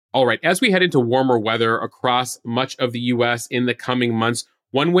All right, as we head into warmer weather across much of the US in the coming months,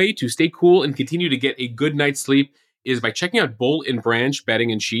 one way to stay cool and continue to get a good night's sleep is by checking out Boll and Branch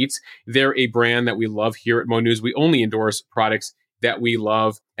bedding and sheets. They're a brand that we love here at Mo News. We only endorse products that we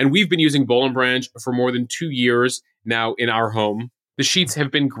love, and we've been using Boll and Branch for more than 2 years now in our home. The sheets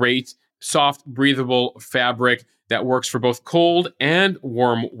have been great, soft, breathable fabric that works for both cold and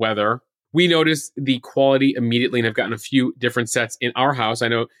warm weather. We noticed the quality immediately and have gotten a few different sets in our house. I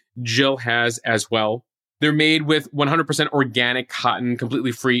know Jill has as well. They're made with 100% organic cotton,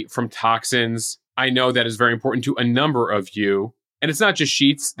 completely free from toxins. I know that is very important to a number of you. And it's not just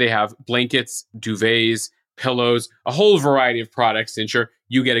sheets. They have blankets, duvets, pillows, a whole variety of products to ensure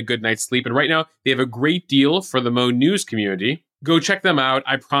you get a good night's sleep. And right now, they have a great deal for the Mo News community. Go check them out.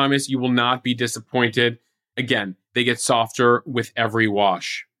 I promise you will not be disappointed. Again, they get softer with every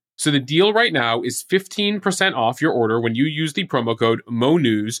wash. So the deal right now is 15% off your order when you use the promo code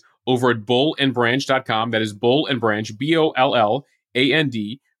MONEWS over at bollandbranch.com. That is Boll and Branch,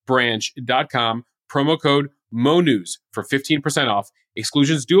 BOLLAND, branch.com. Promo code MONEWS for 15% off.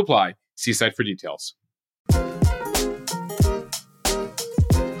 Exclusions do apply. See site for details.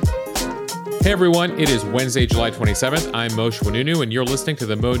 Hey everyone, it is Wednesday, July 27th. I'm Moshe Wanunu, and you're listening to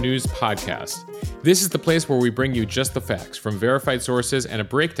the Mo News Podcast. This is the place where we bring you just the facts from verified sources and a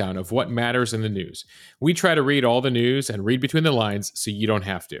breakdown of what matters in the news. We try to read all the news and read between the lines so you don't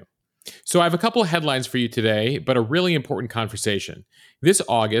have to. So I have a couple of headlines for you today, but a really important conversation. This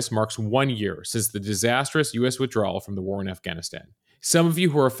August marks 1 year since the disastrous U.S. withdrawal from the war in Afghanistan. Some of you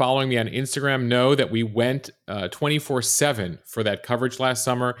who are following me on Instagram know that we went 24/7 for that coverage last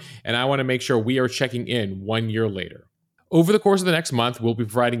summer, and I want to make sure we are checking in 1 year later. Over the course of the next month, we'll be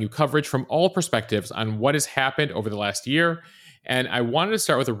providing you coverage from all perspectives on what has happened over the last year, and I wanted to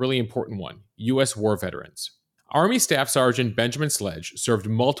start with a really important one, U.S. war veterans. Army Staff Sergeant Benjamin Sledge served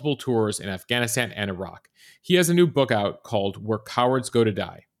multiple tours in Afghanistan and Iraq. He has a new book out called Where Cowards Go to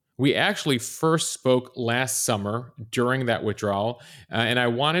Die. We actually first spoke last summer during that withdrawal, and I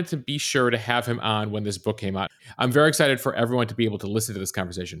wanted to be sure to have him on when this book came out. I'm very excited for everyone to be able to listen to this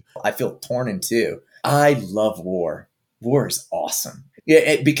conversation. I feel torn in two. I love war. War is awesome.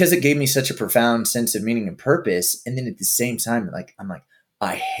 Yeah, because it gave me such a profound sense of meaning and purpose. And then at the same time, I'm like,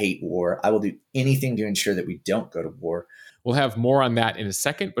 I hate war. I will do anything to ensure that we don't go to war. We'll have more on that in a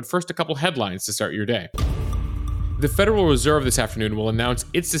second, but first a couple headlines to start your day. The Federal Reserve this afternoon will announce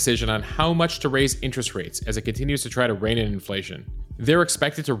its decision on how much to raise interest rates as it continues to try to rein in inflation. They're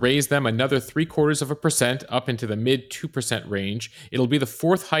expected to raise them another 0.75% up into the mid 2% range. It'll be the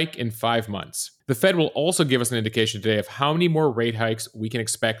fourth hike in 5 months. The Fed will also give us an indication today of how many more rate hikes we can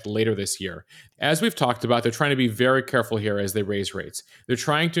expect later this year. As we've talked about, they're trying to be very careful here as they raise rates. They're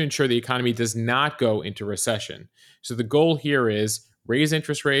trying to ensure the economy does not go into recession. So the goal here is raise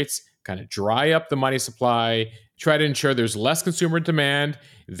interest rates, kind of dry up the money supply, try to ensure there's less consumer demand.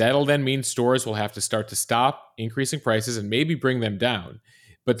 That'll then mean stores will have to start to stop increasing prices and maybe bring them down.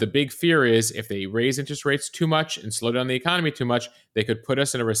 But the big fear is if they raise interest rates too much and slow down the economy too much, they could put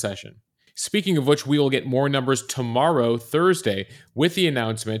us in a recession. Speaking of which, we will get more numbers tomorrow, Thursday, with the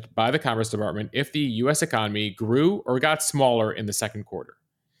announcement by the Commerce Department if the U.S. economy grew or got smaller in the second quarter.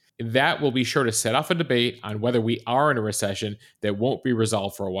 That will be sure to set off a debate on whether we are in a recession that won't be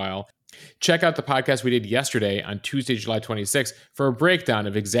resolved for a while. Check out the podcast we did yesterday on Tuesday, July 26th for a breakdown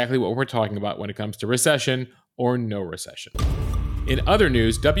of exactly what we're talking about when it comes to recession or no recession. In other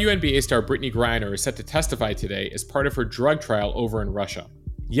news, WNBA star Brittany Griner is set to testify today as part of her drug trial over in Russia.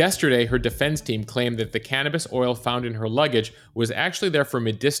 Yesterday, her defense team claimed that the cannabis oil found in her luggage was actually there for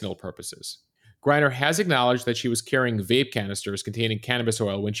medicinal purposes. Griner has acknowledged that she was carrying vape canisters containing cannabis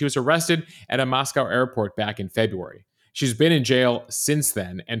oil when she was arrested at a Moscow airport back in February. She's been in jail since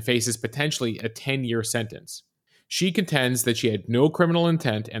then and faces potentially a 10-year sentence. She contends that she had no criminal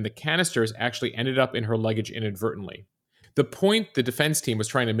intent and the canisters actually ended up in her luggage inadvertently. The point the defense team was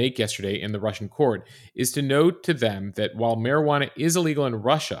trying to make yesterday in the Russian court is to note to them that while marijuana is illegal in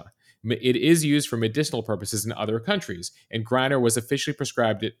Russia, it is used for medicinal purposes in other countries, and Griner was officially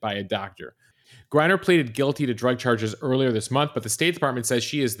prescribed it by a doctor. Griner pleaded guilty to drug charges earlier this month, but the State Department says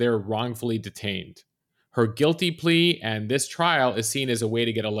she is there wrongfully detained. Her guilty plea and this trial is seen as a way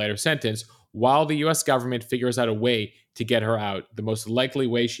to get a lighter sentence while the U.S. government figures out a way to get her out. The most likely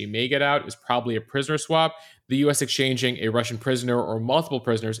way she may get out is probably a prisoner swap, the U.S. exchanging a Russian prisoner or multiple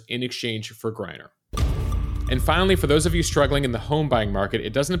prisoners in exchange for Griner. And finally, for those of you struggling in the home buying market,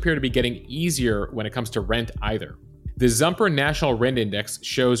 it doesn't appear to be getting easier when it comes to rent either. The Zumper National Rent Index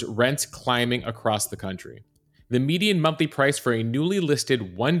shows rents climbing across the country. The median monthly price for a newly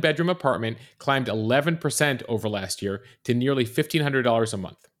listed one-bedroom apartment climbed 11% over last year to nearly $1,500 a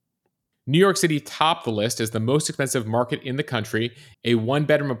month. New York City topped the list as the most expensive market in the country. A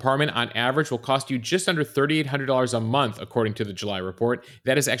one-bedroom apartment on average will cost you just under $3,800 a month, according to the July report.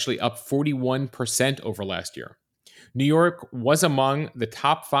 That is actually up 41% over last year. New York was among the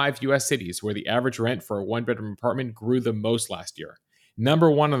top 5 U.S. cities where the average rent for a one-bedroom apartment grew the most last year.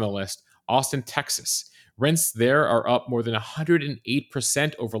 Number 1 on the list, Austin, Texas. Rents there are up more than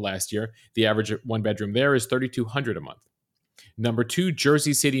 108% over last year. The average one-bedroom there is $3,200 a month. Number 2,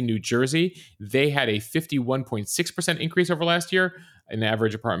 Jersey City, New Jersey. They had a 51.6% increase over last year. An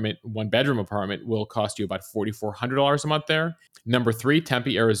average apartment, one-bedroom apartment, will cost you about $4,400 a month there. Number 3,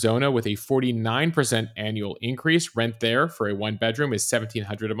 Tempe, Arizona, with a 49% annual increase. Rent there for a one-bedroom is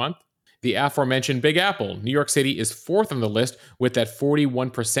 $1,700 a month. The aforementioned Big Apple, New York City, is 4th on the list with that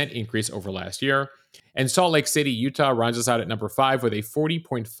 41% increase over last year. And Salt Lake City, Utah, rounds us out at number 5 with a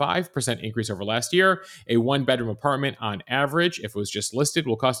 40.5% increase over last year. A one-bedroom apartment on average, if it was just listed,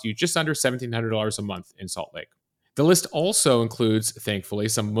 will cost you just under $1,700 a month in Salt Lake. The list also includes, thankfully,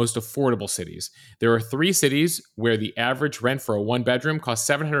 some most affordable cities. There are 3 cities where the average rent for a one-bedroom costs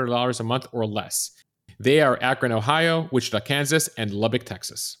 $700 a month or less. They are Akron, Ohio, Wichita, Kansas, and Lubbock,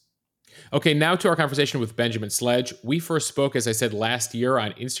 Texas. Okay, now to our conversation with Benjamin Sledge. We first spoke, as I said, last year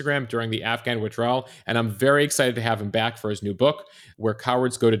on Instagram during the Afghan withdrawal, and I'm very excited to have him back for his new book, Where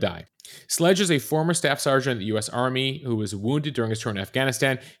Cowards Go to Die. Sledge is a former staff sergeant in the U.S. Army who was wounded during his tour in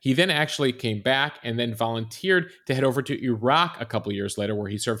Afghanistan. He then actually came back and then volunteered to head over to Iraq a couple years later, where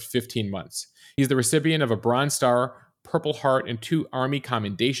he served 15 months. He's the recipient of a Bronze Star, Purple Heart, and 2 Army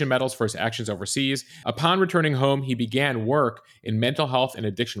Commendation Medals for his actions overseas. Upon returning home, he began work in mental health and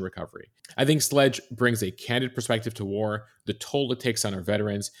addiction recovery. I think Sledge brings a candid perspective to war, the toll it takes on our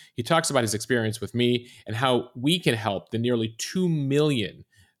veterans. He talks about his experience with me and how we can help the nearly 2 million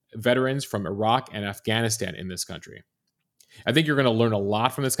veterans from Iraq and Afghanistan in this country. I think you're going to learn a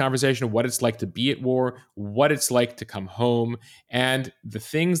lot from this conversation, what it's like to be at war, what it's like to come home, and the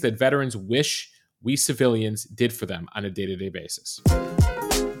things that veterans wish we civilians did for them on a day-to-day basis.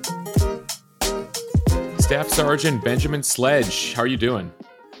 Staff Sergeant Benjamin Sledge, how are you doing?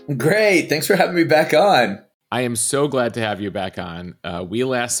 Great. Thanks for having me back on. I am so glad to have you back on. We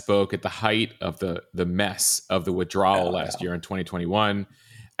last spoke at the height of the mess of the withdrawal last year in 2021.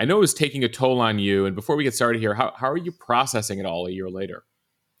 I know it was taking a toll on you. And before we get started here, how are you processing it all a year later?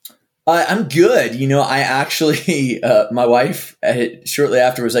 I'm good. I actually, my wife shortly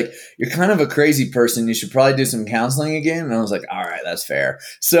after was like, "You're kind of a crazy person. You should probably do some counseling again." And I was like, "All right, that's fair."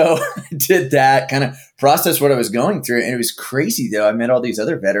 So I did that, kind of processed what I was going through. And it was crazy, though. I met all these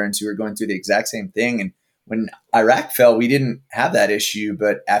other veterans who were going through the exact same thing. And when Iraq fell, we didn't have that issue,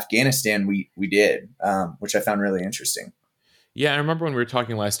 but Afghanistan, we did, which I found really interesting. Yeah, I remember when we were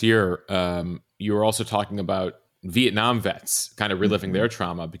talking last year, you were also talking about Vietnam vets kind of reliving their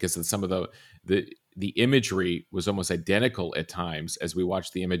trauma because of some of the imagery was almost identical at times as we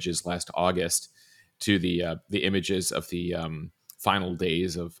watched the images last August to the images of the final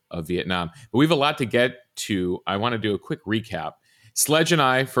days of Vietnam. But we have a lot to get to. I want to do a quick recap. Sledge and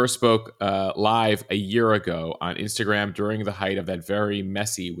I first spoke live a year ago on Instagram during the height of that very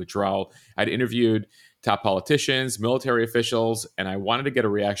messy withdrawal. I'd interviewed top politicians, military officials, and I wanted to get a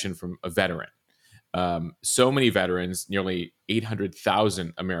reaction from a veteran. So many veterans, nearly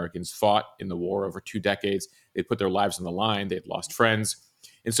 800,000 Americans fought in the war over 2 decades. They put their lives on the line. They'd lost friends.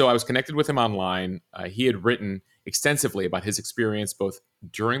 And so I was connected with him online. He had written extensively about his experience both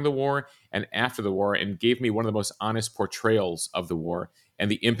during the war and after the war and gave me one of the most honest portrayals of the war and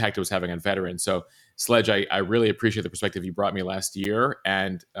the impact it was having on veterans. So Sledge, I really appreciate the perspective you brought me last year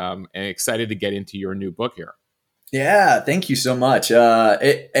and excited to get into your new book here. Yeah, thank you so much.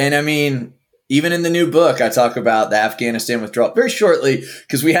 Even in the new book, I talk about the Afghanistan withdrawal very shortly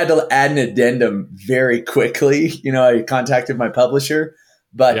because we had to add an addendum very quickly. I contacted my publisher,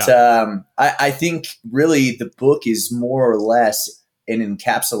 but I think really the book is more or less an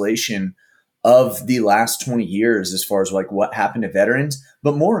encapsulation of the last 20 years as far as like what happened to veterans,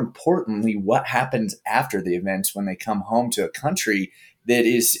 but more importantly, what happens after the events when they come home to a country that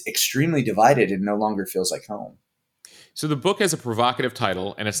is extremely divided and no longer feels like home. So the book has a provocative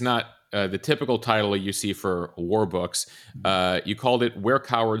title, and it's not the typical title you see for war books. You called it Where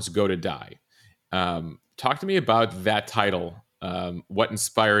Cowards Go to Die. Talk to me about that title, what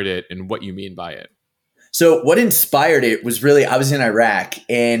inspired it, and what you mean by it. So what inspired it was really, I was in Iraq,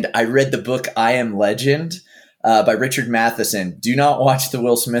 and I read the book I Am Legend by Richard Matheson. Do not watch the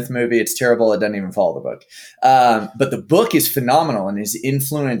Will Smith movie. It's terrible. It doesn't even follow the book. But the book is phenomenal and has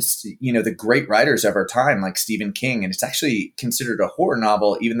influenced, the great writers of our time, like Stephen King. And it's actually considered a horror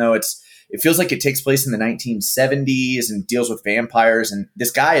novel, even though it's it feels like it takes place in the 1970s and deals with vampires. And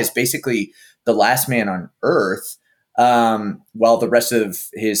this guy is basically the last man on Earth, while the rest of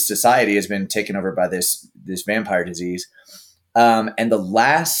his society has been taken over by this vampire disease. And the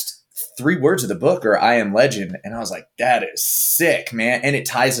last 3 words of the book are "I am legend." And I was like, that is sick, man. And it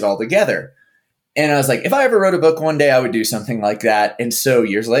ties it all together. And I was like, if I ever wrote a book one day, I would do something like that. And so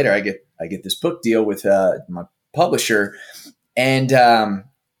years later, I get this book deal with my publisher. And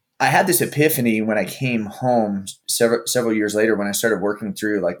I had this epiphany when I came home several years later, when I started working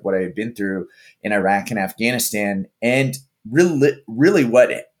through like what I had been through in Iraq and Afghanistan. And really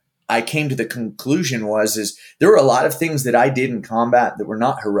what I came to the conclusion is there were a lot of things that I did in combat that were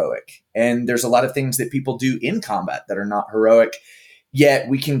not heroic. And there's a lot of things that people do in combat that are not heroic, yet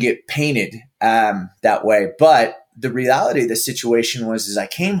we can get painted that way. But the reality of the situation is I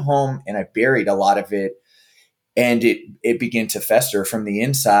came home and I buried a lot of it, and it began to fester from the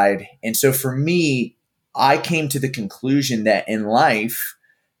inside. And so for me, I came to the conclusion that in life,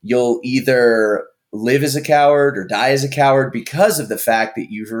 you'll either live as a coward or die as a coward because of the fact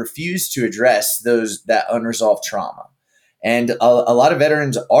that you've refused to address that unresolved trauma. And a lot of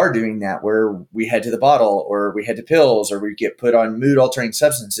veterans are doing that, where we head to the bottle or we head to pills or we get put on mood altering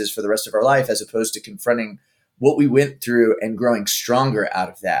substances for the rest of our life, as opposed to confronting what we went through and growing stronger out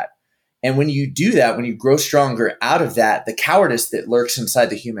of that. And when you do that, when you grow stronger out of that, the cowardice that lurks inside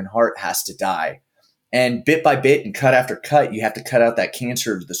the human heart has to die. And bit by bit and cut after cut, you have to cut out that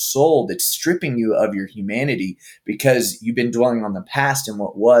cancer of the soul that's stripping you of your humanity, because you've been dwelling on the past and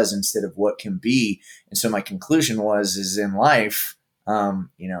what was instead of what can be. And so my conclusion is in life,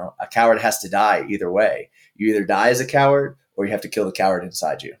 a coward has to die either way. You either die as a coward or you have to kill the coward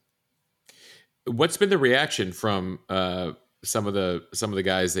inside you. What's been the reaction from some of the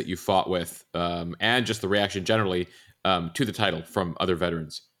guys that you fought with, and just the reaction generally to the title from other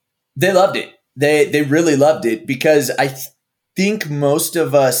veterans? They loved it. They really loved it, because I think most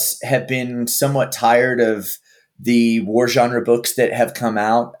of us have been somewhat tired of the war genre books that have come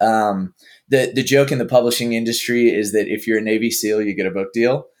out. The joke in the publishing industry is that if you're a Navy SEAL, you get a book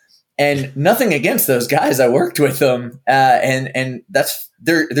deal. And nothing against those guys. I worked with them, and that's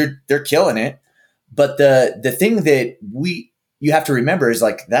they're killing it. But the thing that you have to remember is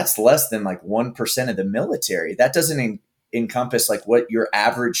like that's less than like 1% of the military. That doesn't encompass like what your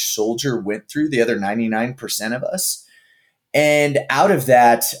average soldier went through, the other 99% of us. And out of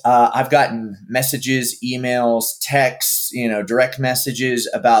that, I've gotten messages, emails, texts, direct messages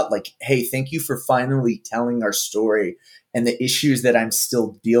about like, hey, thank you for finally telling our story and the issues that I'm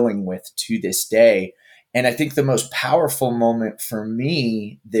still dealing with to this day. And I think the most powerful moment for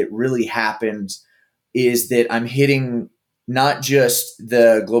me that really happened is that I'm hitting not just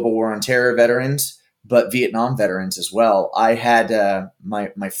the global war on terror veterans, but Vietnam veterans as well. I had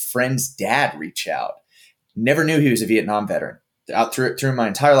my friend's dad reach out. Never knew he was a Vietnam veteran. Out through my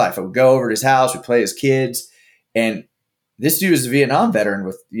entire life, I would go over to his house, we'd play as kids, and this dude was a Vietnam veteran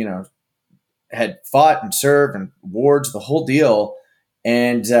with, had fought and served and wards, the whole deal.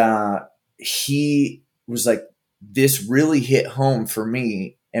 And he was like, this really hit home for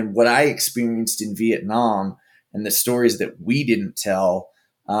me and what I experienced in Vietnam and the stories that we didn't tell.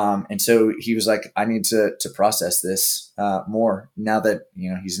 And so he was like, I need to process this more now that,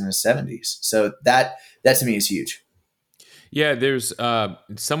 he's in his 70s. So that to me is huge. Yeah, there's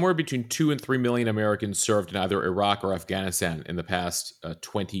somewhere between 2 and 3 million Americans served in either Iraq or Afghanistan in the past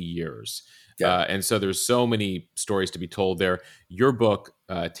 20 years. Yeah. And so there's so many stories to be told there. Your book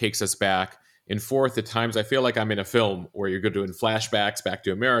takes us back and forth at times. I feel like I'm in a film where you're doing flashbacks back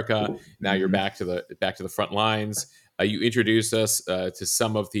to America. Ooh. Now you're back to the front lines. You introduce us to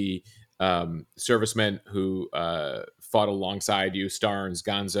some of the servicemen who fought alongside you, Starnes,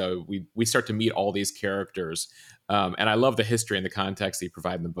 Gonzo. We start to meet all these characters. And I love the history and the context that you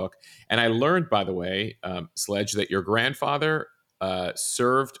provide in the book. And I learned, by the way, Sledge, that your grandfather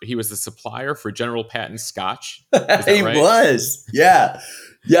served. He was the supplier for General Patton's Scotch. Is that he right? was. Yeah.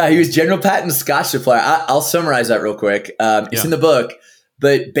 Yeah, he was General Patton's Scotch supplier. I'll summarize that real quick. It's in the book.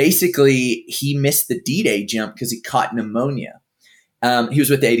 But basically, he missed the D-Day jump because he caught pneumonia. He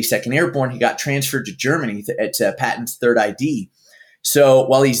was with the 82nd Airborne. He got transferred to Germany at Patton's 3rd ID. So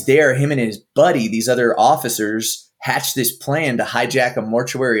while he's there, him and his buddy, these other officers, hatched this plan to hijack a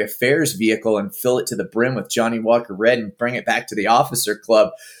mortuary affairs vehicle and fill it to the brim with Johnny Walker Red and bring it back to the officer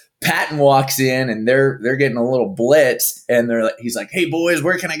club. Patton walks in and they're getting a little blitzed, and he's like, "Hey boys,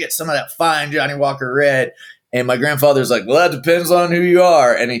 where can I get some of that fine Johnny Walker Red?" And my grandfather's like, "Well, that depends on who you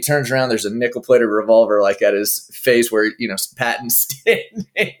are." And he turns around, there's a nickel-plated revolver like at his face where, Patton's standing.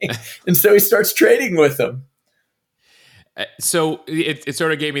 And so he starts trading with him. So it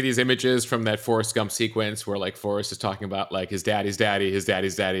sort of gave me these images from that Forrest Gump sequence where like Forrest is talking about like his daddy's daddy, his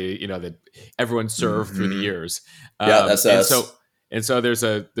daddy's daddy, that everyone served through the Hmm. years. Yeah, that's And so us. there's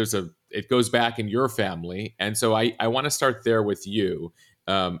a it goes back in your family, and so I want to start there with you.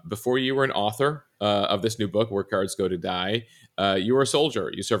 Before you were an author of this new book, Where Cards Go to Die, you were a soldier.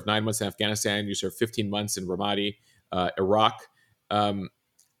 You served 9 months in Afghanistan. You served 15 months in Ramadi, Iraq. Um,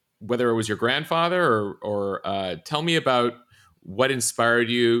 whether it was your grandfather or tell me about what inspired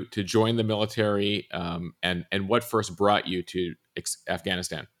you to join the military, and what first brought you to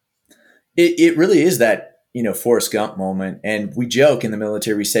Afghanistan. It really is that, Forrest Gump moment. And we joke in the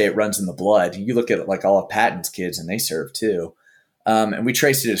military, we say it runs in the blood. You look at like all of Patton's kids and they serve too. And we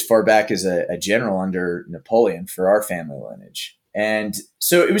traced it as far back as a general under Napoleon for our family lineage. And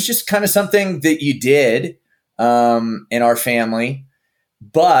so it was just kind of something that you did in our family.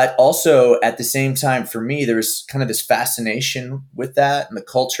 But also at the same time, for me, there was kind of this fascination with that and the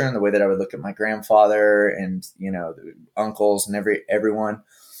culture and the way that I would look at my grandfather and, the uncles and everyone.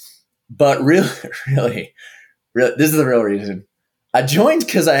 But really, really, really, this is the real reason. I joined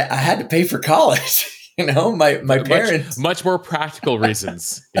because I had to pay for college. My parents. Much more practical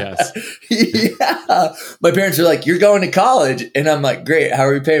reasons. Yes. Yeah. My parents are like, "You're going to college." And I'm like, "Great. How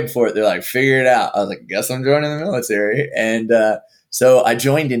are we paying for it?" They're like, "Figure it out." I was like, "Guess I'm joining the military." And so I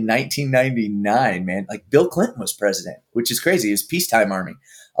joined in 1999, man. Like Bill Clinton was president, which is crazy. It was peacetime army.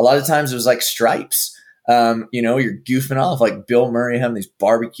 A lot of times it was like stripes. You're goofing off like Bill Murray having these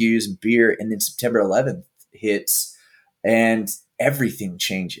barbecues and beer. And then September 11th hits and everything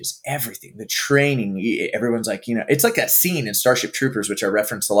changes. Everything, the training, everyone's like, it's like that scene in Starship Troopers, which I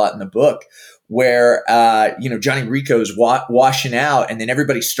referenced a lot in the book, where, Johnny Rico's washing out and then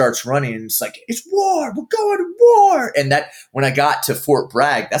everybody starts running and it's like, it's war, we're going to war. And that, when I got to Fort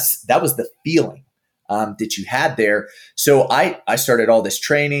Bragg, that was the feeling that you had there. So I started all this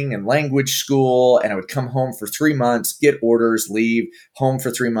training and language school, and I would come home for 3 months, get orders, leave, home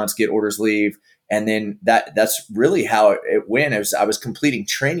for 3 months, get orders, leave. And then that's really how it went. I was completing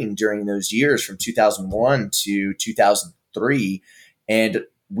training during those years from 2001 to 2003. And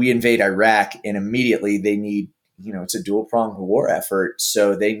we invade Iraq, and immediately they need, it's a dual pronged war effort.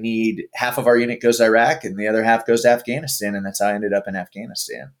 So they need half of our unit goes to Iraq and the other half goes to Afghanistan. And that's how I ended up in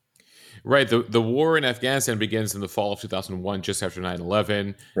Afghanistan. Right. The war in Afghanistan begins in the fall of 2001, just after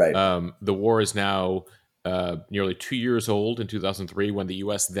 9/11. Right. The war is now nearly 2 years old in 2003 when the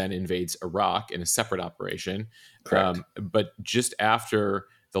U.S. then invades Iraq in a separate operation. Correct. But just after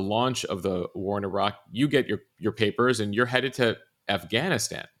the launch of the war in Iraq, you get your papers and you're headed to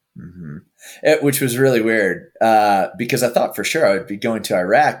Afghanistan. Mm-hmm. Which was really weird because I thought for sure I would be going to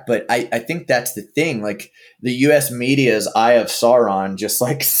Iraq. But I think that's the thing. Like the U.S. media's eye of Sauron just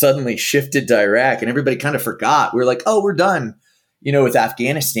like suddenly shifted to Iraq and everybody kind of forgot. We were like, oh, we're done, with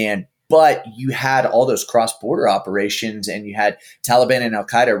Afghanistan. But you had all those cross-border operations and you had Taliban and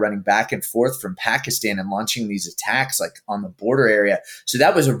Al-Qaeda running back and forth from Pakistan and launching these attacks like on the border area. So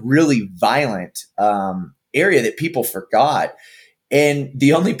that was a really violent area that people forgot. And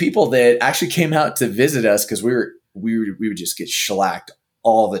the only people that actually came out to visit us, because we would just get shellacked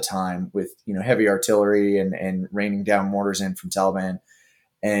all the time with heavy artillery and raining down mortars in from Taliban.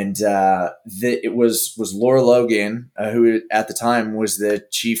 And it was Laura Logan, who at the time was the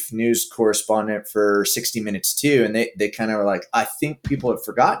chief news correspondent for 60 Minutes too. And they kind of were like, I think people have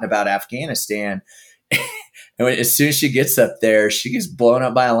forgotten about Afghanistan. And as soon as she gets up there, she gets blown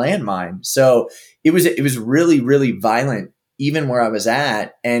up by a landmine. So it was really, really violent, even where I was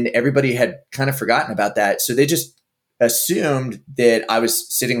at, and everybody had kind of forgotten about that. So they just assumed that I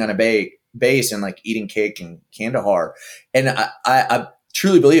was sitting on a base and like eating cake in Kandahar. And I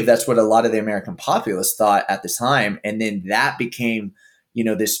truly believe that's what a lot of the American populace thought at the time. And then that became,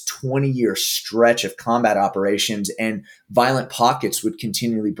 this 20-year stretch of combat operations, and violent pockets would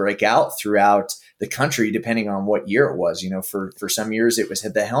continually break out throughout the country, depending on what year it was. For some years it was the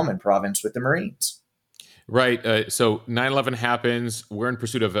Helmand province with the Marines. Right. So 9/11 happens. We're in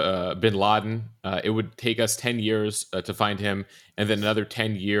pursuit of bin Laden. It would take us 10 years to find him, and then another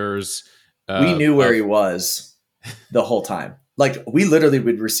 10 years. We knew where he was the whole time. Like, we literally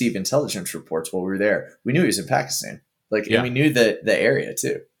would receive intelligence reports while we were there. We knew he was in Pakistan. And we knew the area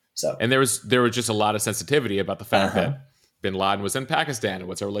too. So, and there was just a lot of sensitivity about the fact that bin Laden was in Pakistan and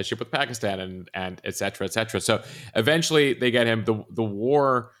what's our relationship with Pakistan and et cetera, et cetera. So eventually they get him. The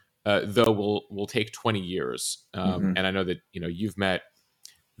war, though, will take 20 years. And I know that, you've met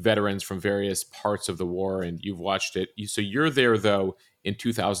veterans from various parts of the war and you've watched it. So you're there, though, in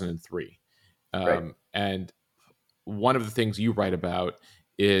 2003. Right. And one of the things you write about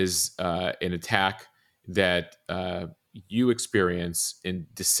is an attack that you experience in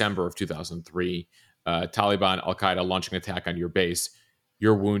December of 2003, Taliban, Al-Qaeda launching an attack on your base.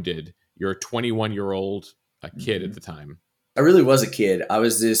 You're wounded. You're a 21-year-old kid at the time. I really was a kid. I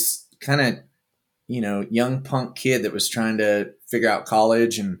was this kind of, young punk kid that was trying to figure out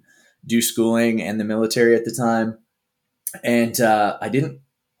college and do schooling and the military at the time. And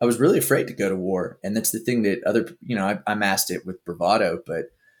I was really afraid to go to war. And that's the thing that I masked it with bravado, but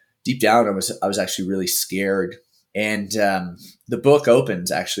deep down I was actually really scared. And the book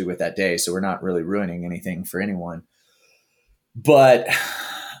opens actually with that day. So we're not really ruining anything for anyone. But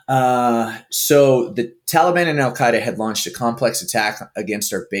so the Taliban and Al-Qaeda had launched a complex attack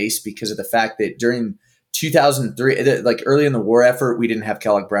against our base because of the fact that during 2003, like early in the war effort, we didn't have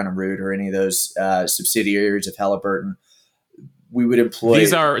Kellogg Brown and Root or any of those subsidiaries of Halliburton. We would employ.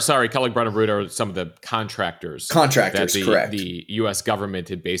 Kellogg Brown and Root are some of the contractors. Contractors, correct. The U.S. government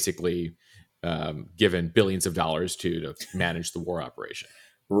had basically given billions of dollars to manage the war operation.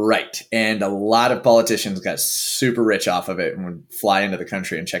 Right. And a lot of politicians got super rich off of it and would fly into the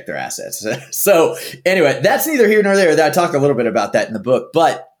country and check their assets. So anyway, that's neither here nor there. I talk a little bit about that in the book.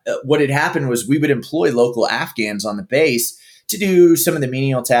 But what had happened was we would employ local Afghans on the base to do some of the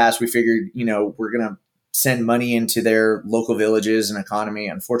menial tasks. We figured, we're going to send money into their local villages and economy.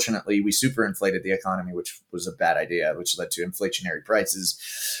 Unfortunately, we superinflated the economy, which was a bad idea, which led to inflationary prices.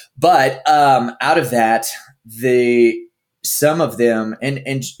 But out of that, some of them, and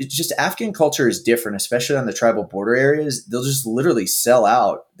it's just Afghan culture is different, especially on the tribal border areas. They'll just literally sell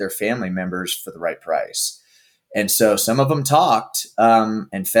out their family members for the right price. And so some of them talked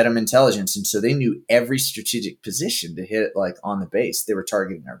and fed them intelligence. And so they knew every strategic position to hit like on the base. They were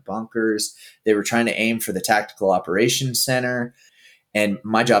targeting our bunkers. They were trying to aim for the tactical operations center. And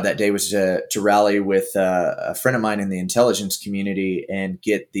my job that day was to rally with a friend of mine in the intelligence community and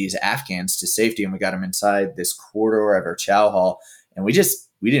get these Afghans to safety. And we got them inside this corridor of our chow hall. And we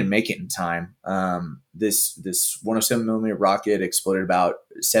didn't make it in time. This 107 millimeter rocket exploded about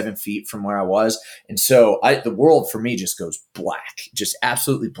 7 feet from where I was. And so the world for me just goes black, just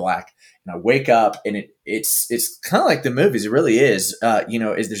absolutely black. And I wake up and it's kind of like the movies. It really is.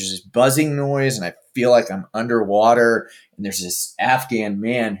 There's this buzzing noise and I feel like I'm underwater. And there's this Afghan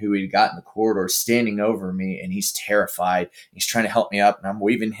man who had got in the corridor standing over me and he's terrified. He's trying to help me up and I'm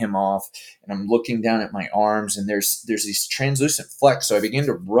waving him off and I'm looking down at my arms and there's these translucent flecks. So I begin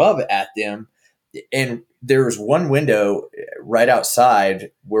to rub at them and there was one window right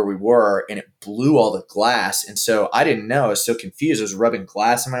outside where we were and it blew all the glass. And so I didn't know. I was so confused. I was rubbing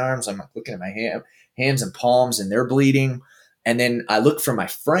glass in my arms. I'm like looking at my hands and palms and they're bleeding. And then I look for my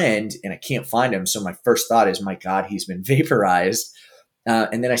friend and I can't find him. So my first thought is, my God, he's been vaporized.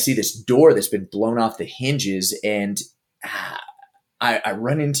 And then I see this door that's been blown off the hinges and I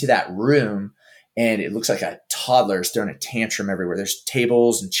run into that room and it looks like a toddler is throwing a tantrum everywhere. There's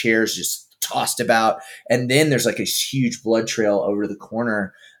tables and chairs just tossed about. And then there's like a huge blood trail over the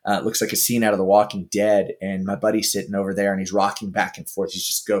corner. It looks like a scene out of The Walking Dead. And my buddy's sitting over there and he's rocking back and forth. He's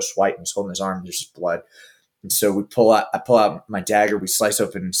just ghost white and he's holding his arm. And there's just blood. And so I pull out my dagger. We slice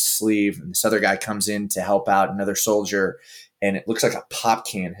open his sleeve and this other guy comes in to help out another soldier. And it looks like a pop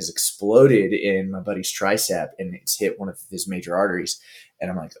can has exploded in my buddy's tricep and it's hit one of his major arteries. And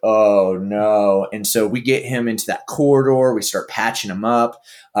I'm like, oh no. And so we get him into that corridor. We start patching him up.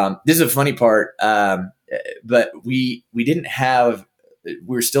 This is a funny part. But we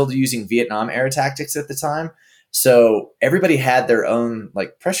were still using Vietnam era tactics at the time. So everybody had their own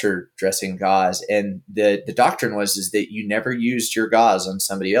like pressure dressing gauze. And the doctrine is that you never used your gauze on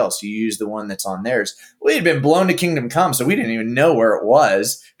somebody else. You used the one that's on theirs. We had been blown to kingdom come. So we didn't even know where it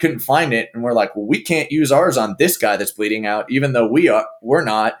was, couldn't find it. And we're like, well, we can't use ours on this guy that's bleeding out, even though we're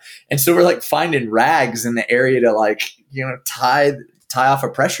not. And so we're like finding rags in the area to like, tie off a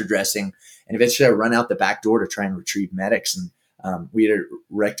pressure dressing. And eventually I run out the back door to try and retrieve medics. And we had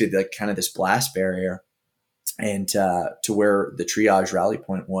erected like kind of this blast barrier and to where the triage rally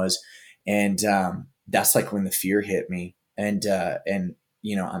point was. And that's like when the fear hit me. And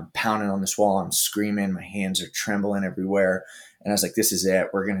I'm pounding on this wall. I'm screaming. My hands are trembling everywhere. And I was like, this is it.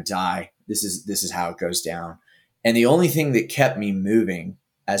 We're going to die. This is how it goes down. And the only thing that kept me moving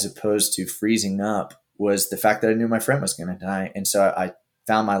as opposed to freezing up was the fact that I knew my friend was going to die. And so I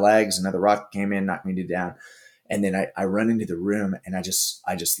found my legs. Another rocket came in, knocked me down. And then I run into the room and I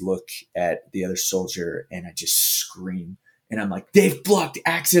just look at the other soldier and I just scream. And I'm like, they've blocked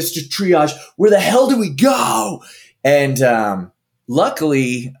access to triage. Where the hell do we go? And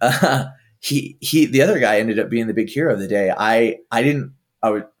luckily, the other guy ended up being the big hero of the day. I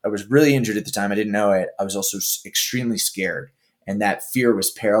was really injured at the time. I didn't know it. I was also extremely scared. And that fear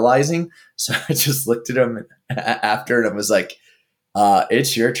was paralyzing. So I just looked at him after and I was like,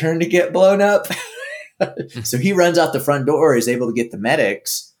 it's your turn to get blown up. So he runs out the front door, is able to get the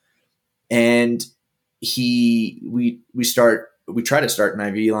medics, and we try to start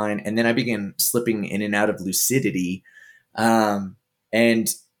an IV line, and then I began slipping in and out of lucidity. And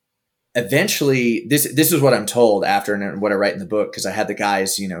eventually this is what I'm told after, and what I write in the book, because I had the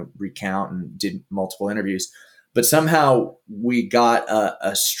guys, recount and did multiple interviews, but somehow we got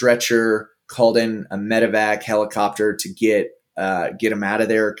a stretcher, called in a medevac helicopter to get him out of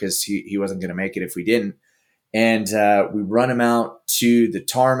there, because he wasn't going to make it if we didn't. And we run him out to the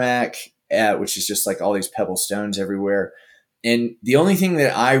tarmac, which is just like all these pebble stones everywhere. And the only thing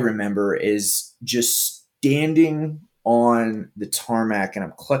that I remember is just standing on the tarmac, and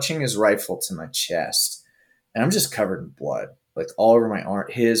I'm clutching his rifle to my chest, and I'm just covered in blood, like all over my arm,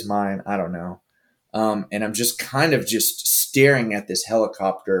 mine, I don't know. And I'm just kind of just staring at this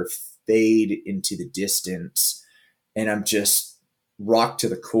helicopter fade into the distance, and I'm just rocked to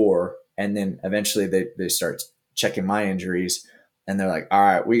the core. And then eventually they start checking my injuries, and they're like, all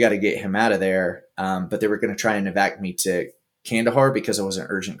right, we got to get him out of there. But they were going to try and evac me to Kandahar because it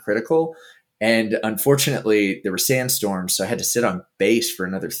wasn't urgent critical. And unfortunately, there were sandstorms, so I had to sit on base for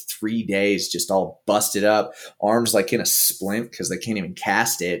another 3 days, just all busted up, arms like in a splint because they can't even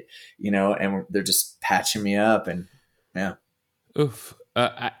cast it, and they're just patching me up. And yeah. Oof.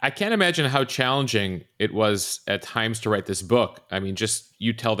 I can't imagine how challenging it was at times to write this book. I mean, just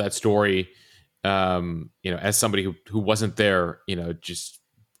you tell that story, as somebody who wasn't there, just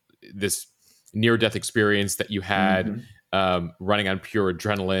this near-death experience that you had, running on pure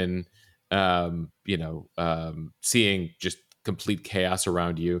adrenaline, seeing just complete chaos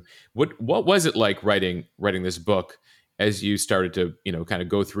around you. What was it like writing this book as you started to, kind of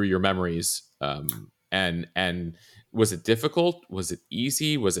go through your memories? And was it difficult? Was it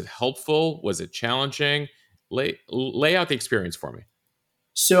easy? Was it helpful? Was it challenging? Lay out the experience for me.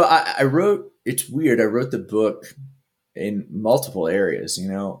 So I wrote, it's weird, I wrote the book in multiple areas,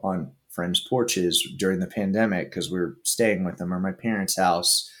 on friends' porches during the pandemic because we were staying with them, or my parents'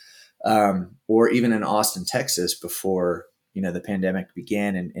 house, or even in Austin, Texas before, the pandemic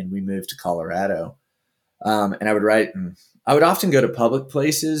began and we moved to Colorado. And I would write, and I would often go to public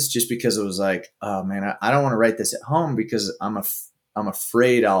places just because it was like, oh man, I don't want to write this at home because I'm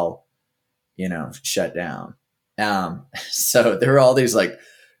afraid I'll, shut down. So there were all these like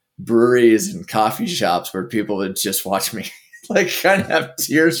breweries and coffee shops where people would just watch me like kind of have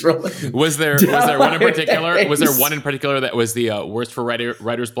tears rolling. Was there one in particular? Was there one in particular that was the worst for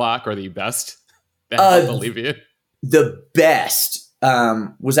writer's block, or the best that helped alleviate? The best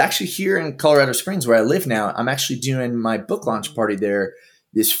was actually here in Colorado Springs, where I live now. I'm actually doing my book launch party there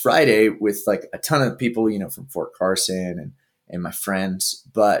this Friday with like a ton of people, from Fort Carson and my friends.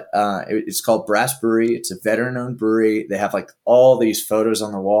 But it's called Brass Brewery. It's a veteran-owned brewery. They have like all these photos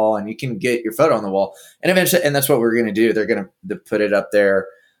on the wall, and you can get your photo on the wall. And eventually, and that's what we're going to do. They're going to put it up there.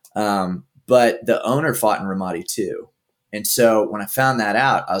 But the owner fought in Ramadi too. And so when I found that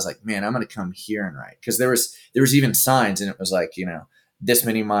out, I was like, man, I'm going to come here and write. Because there was even signs, and it was like, this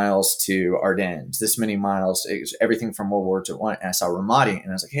many miles to Ardennes, this many miles, it was everything from World War II. And I saw Ramadi, and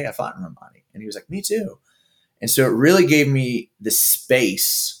I was like, hey, I fought in Ramadi. And he was like, me too. And so it really gave me the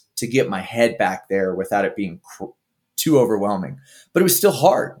space to get my head back there without it being too overwhelming. But it was still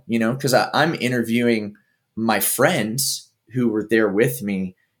hard, because I'm interviewing my friends who were there with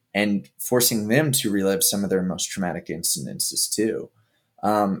me and forcing them to relive some of their most traumatic incidences too.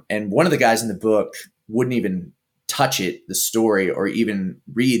 And one of the guys in the book wouldn't even touch the story, or even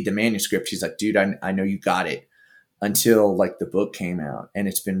read the manuscript. He's like, dude, I know you got it, until like the book came out. And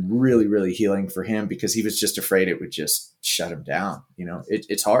it's been really, really healing for him because he was just afraid it would just shut him down.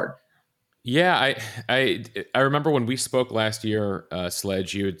 It's hard. Yeah. I remember when we spoke last year,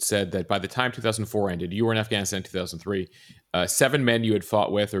 Sledge, you had said that by the time 2004 ended, you were in Afghanistan in 2003, 7 men you had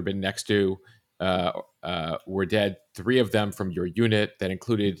fought with or been next to were dead. 3 of them from your unit. That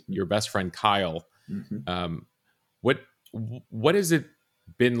included your best friend, Kyle. Mm-hmm. What has it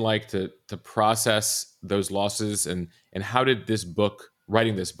been like to process those losses, and how did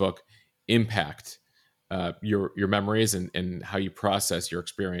writing this book impact your memories and how you process your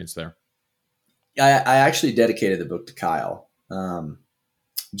experience there? I actually dedicated the book to Kyle,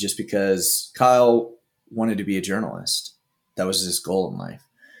 just because Kyle wanted to be a journalist. That was his goal in life.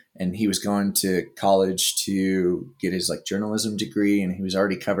 And he was going to college to get his like journalism degree. And he was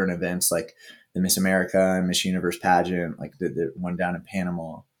already covering events like the Miss America and Miss Universe pageant, like the one down in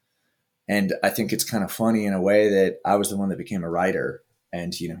Panama. And I think it's kind of funny in a way that I was the one that became a writer,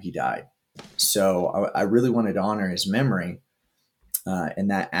 and, he died. So I really wanted to honor his memory. in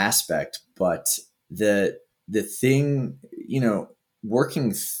that aspect. But the thing,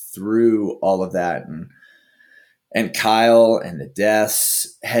 working through all of that and Kyle and the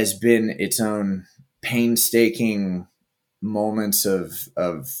deaths has been its own painstaking moments of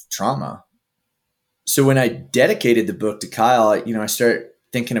trauma. So when I dedicated the book to Kyle, I started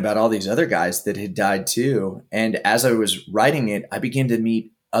thinking about all these other guys that had died too. And as I was writing it, I began to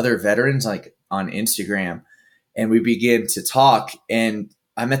meet other veterans like on Instagram, and we began to talk. And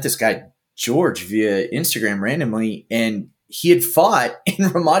I met this guy, George, via Instagram randomly, and he had fought in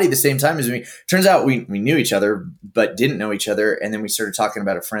Ramadi the same time as me. Turns out we knew each other, but didn't know each other. And then we started talking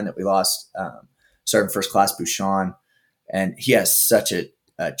about a friend that we lost, Sergeant First Class Bouchon. And he has such a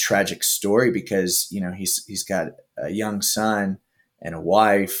tragic story because, he's got a young son and a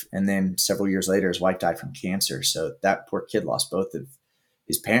wife. And then several years later, his wife died from cancer. So that poor kid lost both of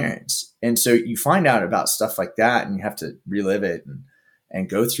his parents. And so you find out about stuff like that and you have to relive it and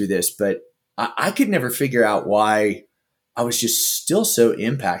go through this. But I could never figure out why I was just still so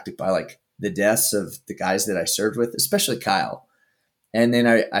impacted by like the deaths of the guys that I served with, especially Kyle. And then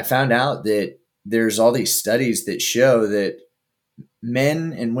I found out that there's all these studies that show that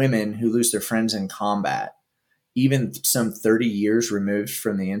men and women who lose their friends in combat, even some 30 years removed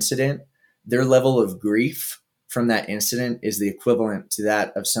from the incident, their level of grief from that incident is the equivalent to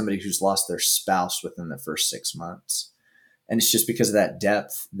that of somebody who's lost their spouse within the first 6 months. And it's just because of that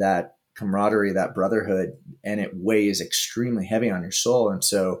depth, that camaraderie, that brotherhood, and it weighs extremely heavy on your soul. And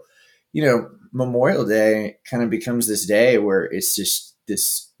so, Memorial Day kind of becomes this day where it's just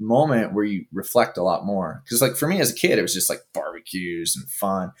this moment where you reflect a lot more. Because like for me as a kid, it was just like barbecues and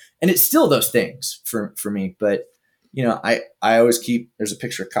fun. And it's still those things for me. But, I always keep, there's a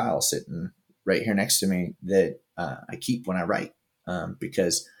picture of Kyle sitting right here next to me that I keep when I write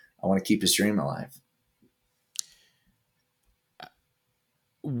because I want to keep his dream alive.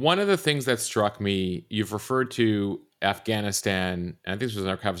 One of the things that struck me, you've referred to Afghanistan, and I think this was in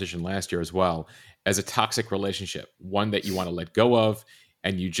our conversation last year as well, as a toxic relationship, one that you want to let go of,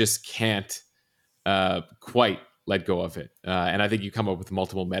 and you just can't quite let go of it. And I think you come up with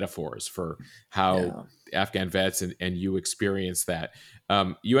multiple metaphors for how Afghan vets and you experienced that.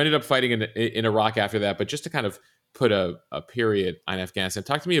 You ended up fighting in Iraq after that, but just to kind of put a period on Afghanistan,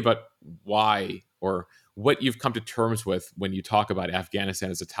 talk to me about why or what you've come to terms with when you talk about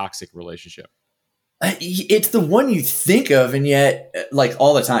Afghanistan as a toxic relationship. It's the one you think of, and yet, like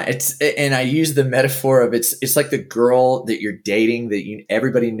all the time, and I use the metaphor of it's like the girl that you're dating that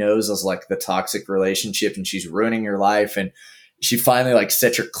everybody knows as like the toxic relationship, and she's ruining your life, and she finally like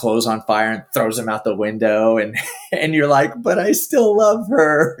sets your clothes on fire and throws them out the window, and you're like, but I still love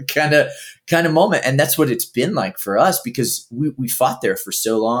her, kind of moment, and that's what it's been like for us because we fought there for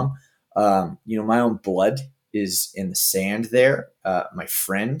so long. My own blood is in the sand there. My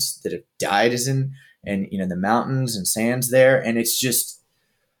friends that have died is in. And, the mountains and sands there. And it's just,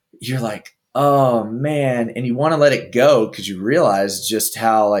 you're like, oh man. And you want to let it go because you realize just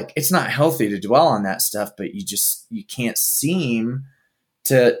how like, it's not healthy to dwell on that stuff, but you can't seem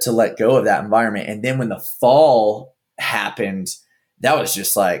to let go of that environment. And then when the fall happened, that was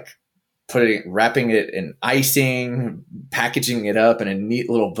just like wrapping it in icing, packaging it up in a neat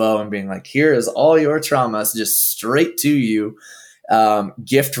little bow and being like, here is all your traumas just straight to you,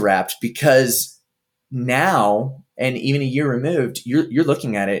 gift wrapped, because now, and even a year removed, you're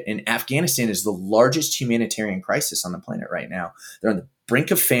looking at it, and Afghanistan is the largest humanitarian crisis on the planet right now. They're on the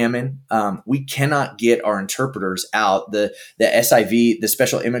brink of famine. We cannot get our interpreters out. The SIV, the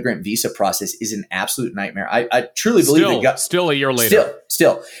Special Immigrant Visa process, is an absolute nightmare. I truly believe still a year later.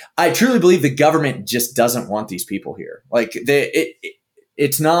 Still, I truly believe the government just doesn't want these people here. Like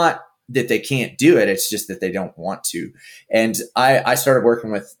it's not that they can't do it. It's just that they don't want to. And I started working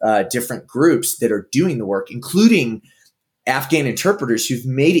with different groups that are doing the work, including Afghan interpreters who've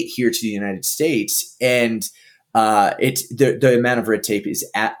made it here to the United States. And it's the amount of red tape is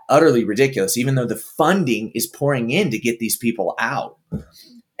utterly ridiculous, even though the funding is pouring in to get these people out.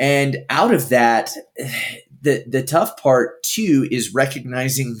 And out of that, the tough part too is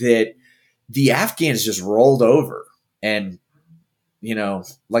recognizing that the Afghans just rolled over and,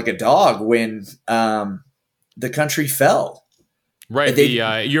 like a dog when the country fell. Right.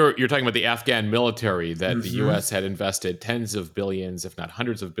 You're talking about the Afghan military that the U.S. had invested tens of billions, if not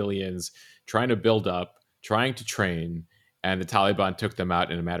hundreds of billions, trying to build up, trying to train, and the Taliban took them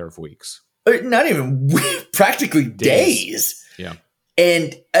out in a matter of weeks. Not even practically days. Yeah.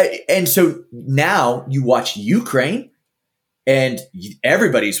 And so now you watch Ukraine, and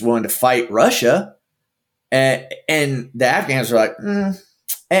everybody's willing to fight Russia. And the Afghans are like,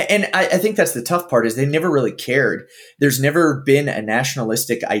 And I think that's the tough part is they never really cared. There's never been a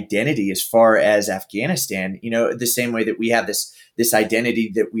nationalistic identity as far as Afghanistan, the same way that we have this identity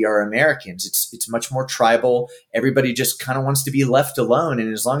that we are Americans. It's much more tribal. Everybody just kind of wants to be left alone.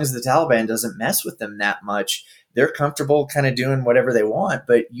 And as long as the Taliban doesn't mess with them that much, they're comfortable kind of doing whatever they want.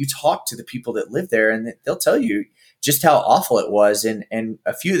 But you talk to the people that live there and they'll tell you just how awful it was. And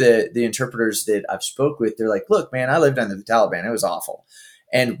a few of the interpreters that I've spoke with, they're like, look, man, I lived under the Taliban. It was awful.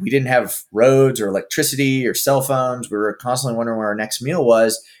 And we didn't have roads or electricity or cell phones. We were constantly wondering where our next meal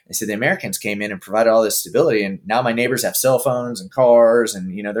was. They said the Americans came in and provided all this stability. And now my neighbors have cell phones and cars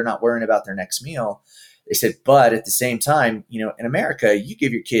and, they're not worrying about their next meal. They said, but at the same time, in America, you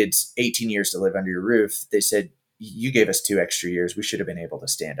give your kids 18 years to live under your roof. They said, you gave us 2 extra years. We should have been able to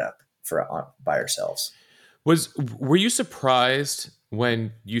stand up by ourselves. Were you surprised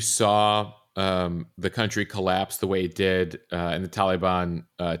when you saw the country collapse the way it did, and the Taliban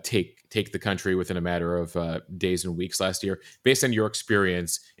take the country within a matter of days and weeks last year? Based on your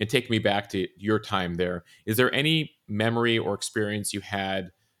experience, and take me back to your time there, is there any memory or experience you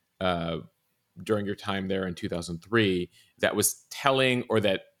had during your time there in 2003 that was telling, or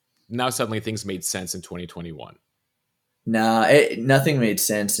that now suddenly things made sense in 2021? Nah, nothing made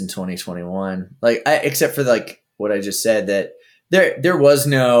sense in 2021. Except for what I just said, that there was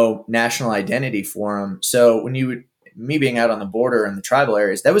no national identity for them. So when me being out on the border in the tribal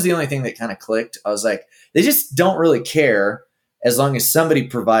areas, that was the only thing that kind of clicked. I was like, they just don't really care as long as somebody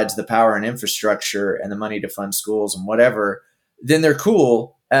provides the power and infrastructure and the money to fund schools and whatever, then they're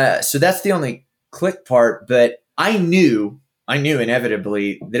cool. So that's the only click part. But I knew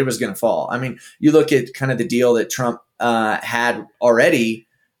inevitably that it was going to fall. I mean, you look at kind of the deal that Trump had already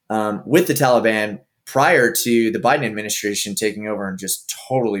with the Taliban prior to the Biden administration taking over and just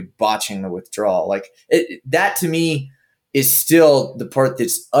totally botching the withdrawal. That to me is still the part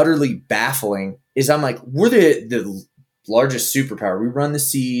that's utterly baffling. Is I'm like, we're the largest superpower. We run the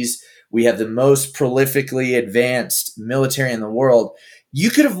seas. We have the most prolifically advanced military in the world. You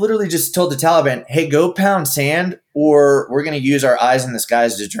could have literally just told the Taliban, hey, go pound sand, or we're going to use our eyes in the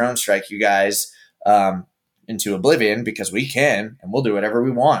skies to drone strike you guys into oblivion, because we can, and we'll do whatever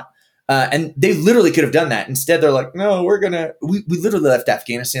we want. And they literally could have done that. Instead, they're like, no, we literally left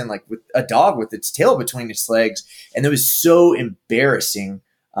Afghanistan like with a dog with its tail between its legs. And it was so embarrassing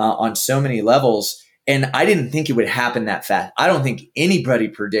on so many levels. And I didn't think it would happen that fast. I don't think anybody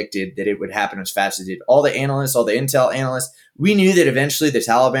predicted that it would happen as fast as it did. All the analysts, all the intel analysts, we knew that eventually the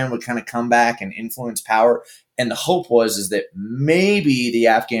Taliban would kind of come back and influence power. And the hope is that maybe the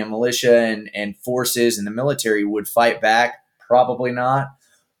Afghan militia and forces and the military would fight back. Probably not.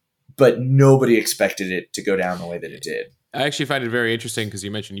 But nobody expected it to go down the way that it did. I actually find it very interesting because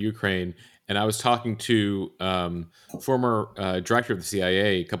you mentioned Ukraine, and I was talking to former director of the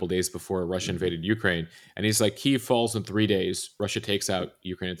CIA a couple days before Russia invaded Ukraine, and he's like, Kyiv falls in 3 days, Russia takes out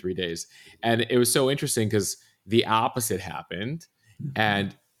Ukraine in 3 days. And it was so interesting because the opposite happened,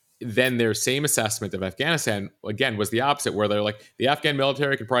 and then their same assessment of Afghanistan, again, was the opposite, where they're like, the Afghan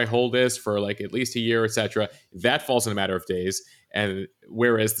military could probably hold this for like at least a year, etc. That falls in a matter of days. And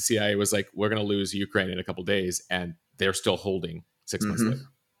whereas the CIA was like, we're going to lose Ukraine in a couple days, and they're still holding 6 months later.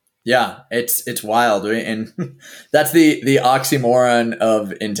 Yeah, it's wild. And that's the oxymoron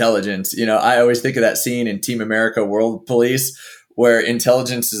of intelligence. I always think of that scene in Team America World Police where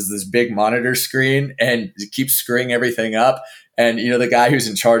intelligence is this big monitor screen and it keeps screwing everything up. And, the guy who's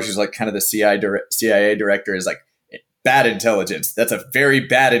in charge, who's like kind of the CIA director, is like, bad intelligence. That's a very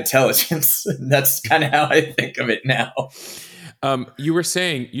bad intelligence. That's kind of how I think of it now. You were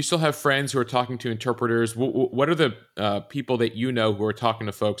saying you still have friends who are talking to interpreters. What are the people that you know who are talking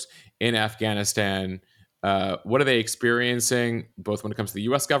to folks in Afghanistan? What are they experiencing, both when it comes to the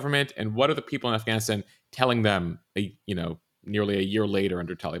U.S. government, and what are the people in Afghanistan telling them, nearly a year later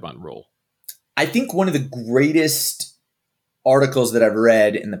under Taliban rule? I think one of the greatest articles that I've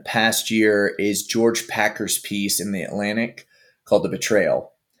read in the past year is George Packer's piece in The Atlantic called The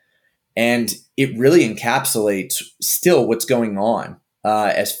Withdrawal. And it really encapsulates still what's going on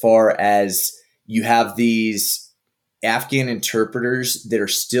as far as you have these Afghan interpreters that are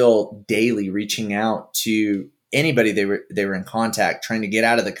still daily reaching out to anybody they were in contact, trying to get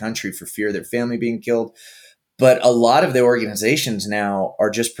out of the country for fear of their family being killed. But a lot of the organizations now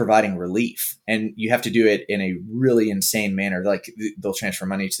are just providing relief, and you have to do it in a really insane manner. Like they'll transfer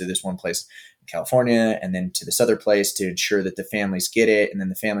money to this one place in California and then to this other place to ensure that the families get it. And then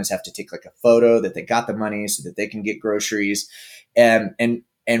the families have to take like a photo that they got the money so that they can get groceries. And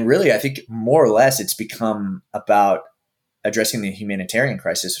really, I think more or less it's become about addressing the humanitarian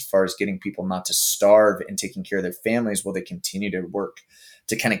crisis as far as getting people not to starve and taking care of their families while they continue to work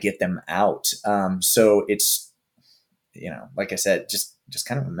to kind of get them out. So it's, like I said, just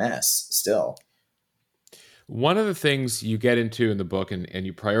kind of a mess still. One of the things you get into in the book and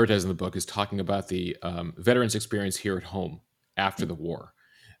you prioritize in the book is talking about the veterans' experience here at home after the war.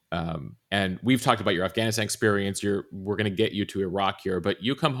 And we've talked about your Afghanistan experience. We're going to get you to Iraq here, but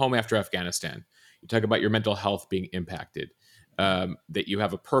you come home after Afghanistan. You talk about your mental health being impacted, that you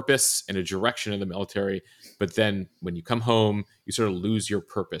have a purpose and a direction in the military, but then when you come home, you sort of lose your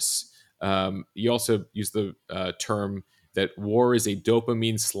purpose. You also use the term that war is a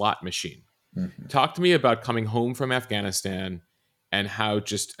dopamine slot machine. Mm-hmm. Talk to me about coming home from Afghanistan and how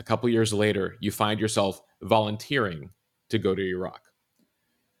just a couple years later you find yourself volunteering to go to Iraq.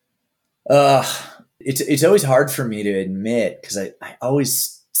 It's always hard for me to admit because I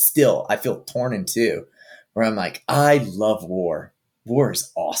always I feel torn in two, where I'm like, I love war. War is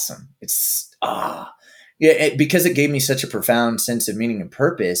awesome. It's because it gave me such a profound sense of meaning and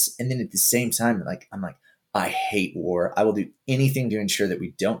purpose. And then at the same time, I'm like, I hate war. I will do anything to ensure that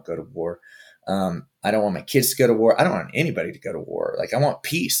we don't go to war. I don't want my kids to go to war. I don't want anybody to go to war. Like, I want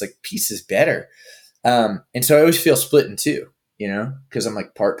peace. Like, peace is better. And so I always feel split in two, because I'm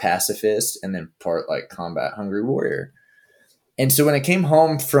like part pacifist and then part like combat hungry warrior. And so when I came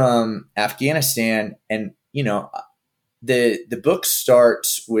home from Afghanistan and, the book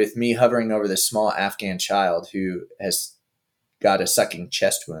starts with me hovering over this small Afghan child who has got a sucking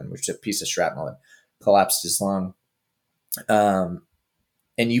chest wound, which is a piece of shrapnel that collapsed his lung. And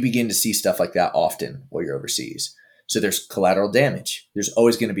you begin to see stuff like that often while you're overseas. So there's collateral damage. There's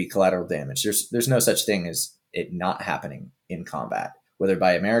always going to be collateral damage. There's no such thing as it not happening in combat, whether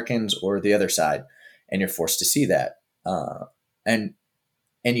by Americans or the other side. And you're forced to see that. And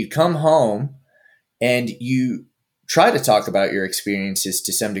you come home and you try to talk about your experiences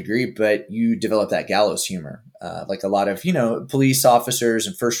to some degree, but you develop that gallows humor, like a lot of, police officers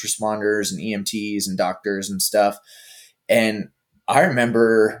and first responders and EMTs and doctors and stuff. And I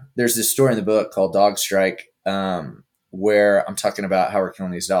remember there's this story in the book called Dog Strike, where I'm talking about how we're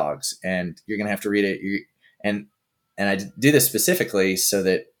killing these dogs, and you're going to have to read it. And I do this specifically so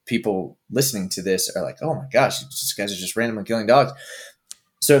that people listening to this are like, oh my gosh, these guys are just randomly killing dogs.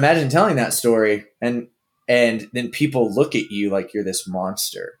 So imagine telling that story and then people look at you like you're this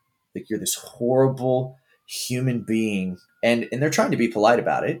monster, like you're this horrible human being. And they're trying to be polite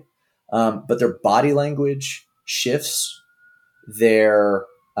about it. But their body language shifts, their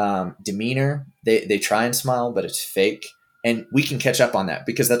demeanor, they try and smile, but it's fake. And we can catch up on that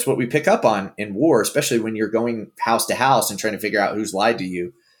because that's what we pick up on in war, especially when you're going house to house and trying to figure out who's lied to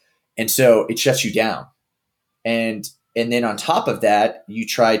you. And so it shuts you down. And then on top of that, you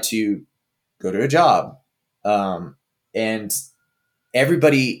try to go to a job. And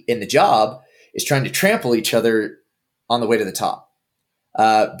everybody in the job is trying to trample each other on the way to the top.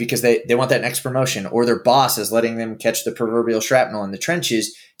 Because they want that next promotion, or their boss is letting them catch the proverbial shrapnel in the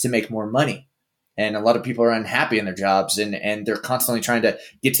trenches to make more money. And a lot of people are unhappy in their jobs and they're constantly trying to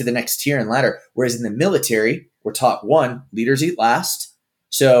get to the next tier and ladder. Whereas in the military, we're taught one, leaders eat last.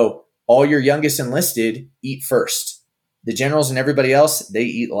 So all your youngest enlisted eat first. The generals and everybody else, they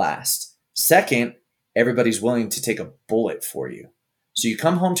eat last. Second, everybody's willing to take a bullet for you. So you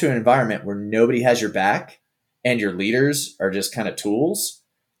come home to an environment where nobody has your back and your leaders are just kind of tools.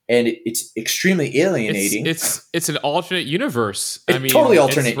 And it's extremely alienating. It's an alternate universe. Totally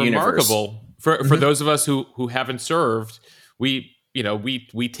alternate it's remarkable. Universe. For those of us who haven't served, we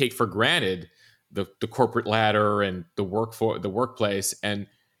take for granted the corporate ladder and the workplace, and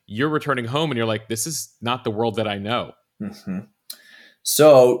you're returning home and you're like, this is not the world that I know. Mm-hmm.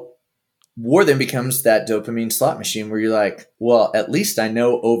 So war then becomes that dopamine slot machine where you're like, well, at least I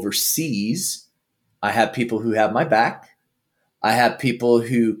know overseas I have people who have my back. I have people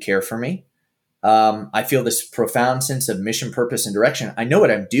who care for me. I feel this profound sense of mission, purpose, and direction. I know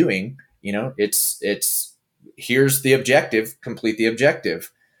what I'm doing. It's here's the objective, complete the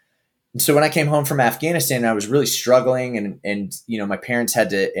objective. And so when I came home from Afghanistan, I was really struggling and my parents had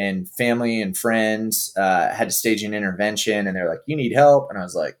to, and family and friends had to stage an intervention, and they're like, you need help. And I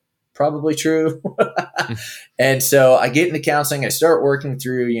was like, probably true. And so I get into counseling. I start working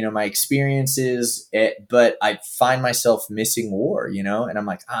through, my experiences, but I find myself missing war, and I'm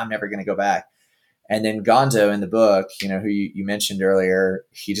like, I'm never going to go back. And then Gonzo in the book, who you mentioned earlier,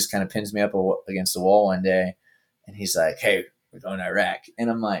 he just kind of pins me up against the wall one day and he's like, hey, we're going to Iraq. And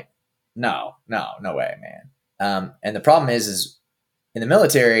I'm like, no way, man. And the problem is in the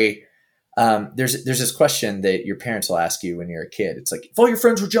military, there's this question that your parents will ask you when you're a kid. It's like, if all your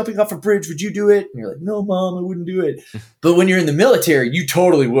friends were jumping off a bridge, would you do it? And you're like, no, Mom, I wouldn't do it. But when you're in the military, you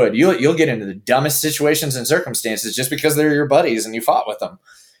totally would. You'll get into the dumbest situations and circumstances just because they're your buddies and you fought with them.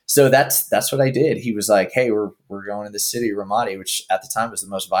 So that's what I did. He was like, hey, we're going to the city of Ramadi, which at the time was the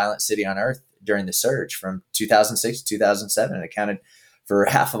most violent city on earth during the surge from 2006 to 2007. It accounted for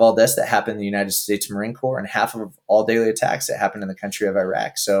half of all deaths that happened in the United States Marine Corps and half of all daily attacks that happened in the country of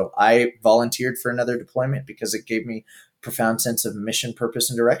Iraq. So I volunteered for another deployment because it gave me a profound sense of mission, purpose,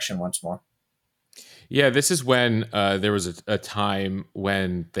 and direction once more. Yeah, this is when there was a time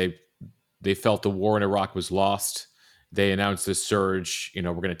when they felt the war in Iraq was lost. They announced this surge,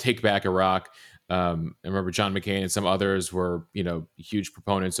 we're going to take back Iraq. I remember John McCain and some others were, huge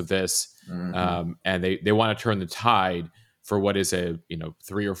proponents of this. Mm-hmm. And they want to turn the tide for what is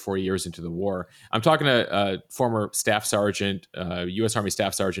 3 or 4 years into the war. I'm talking to former Staff Sergeant, U.S. Army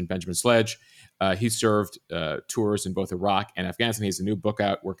Staff Sergeant Benjamin Sledge. He served tours in both Iraq and Afghanistan. He has a new book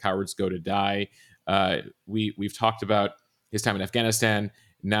out, Where Cowards Go to Die. We've talked about his time in Afghanistan.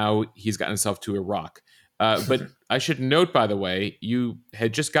 Now he's gotten himself to Iraq. But I should note, by the way, you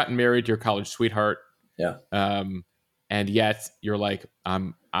had just gotten married to your college sweetheart. Yeah. And yet you're like,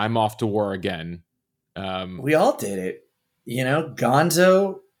 I'm off to war again. We all did it.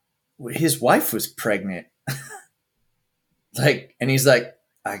 Gonzo, his wife was pregnant. And he's like,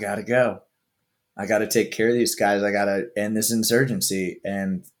 I gotta go. I gotta take care of these guys. I gotta end this insurgency.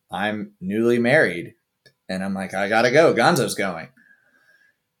 And I'm newly married. And I'm like, I gotta go. Gonzo's going.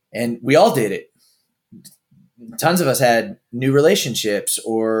 And we all did it. Tons of us had new relationships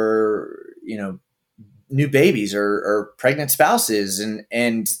or, new babies or pregnant spouses.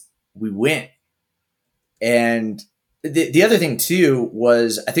 And we went. And the other thing too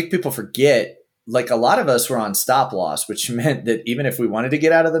was, I think people forget, a lot of us were on stop loss, which meant that even if we wanted to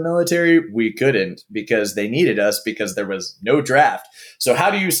get out of the military, we couldn't because they needed us because there was no draft. So how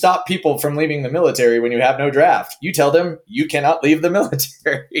do you stop people from leaving the military when you have no draft? You tell them you cannot leave the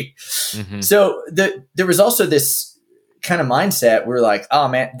military. Mm-hmm. So there was also this kind of mindset. We're like, oh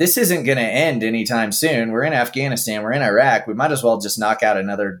man, this isn't going to end anytime soon. We're in Afghanistan. We're in Iraq. We might as well just knock out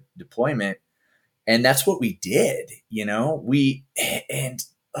another deployment. And that's what we did,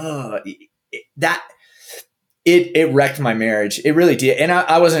 it wrecked my marriage. It really did. And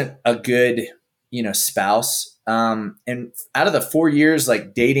I wasn't a good, spouse. And out of the 4 years,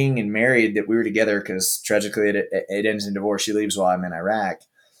 dating and married that we were together, because tragically it ends in divorce. She leaves while I'm in Iraq.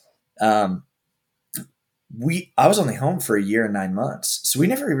 I was only home for 1 year and 9 months. So we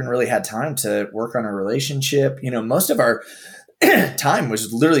never even really had time to work on a relationship. Most of our time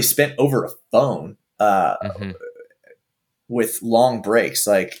was literally spent over a phone, with long breaks.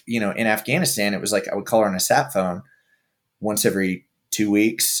 In Afghanistan, it was I would call her on a sat phone once every 2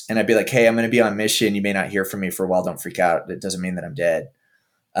 weeks. And I'd be like, hey, I'm going to be on mission. You may not hear from me for a while. Don't freak out. That doesn't mean that I'm dead.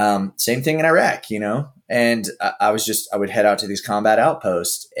 Same thing in Iraq, and I would head out to these combat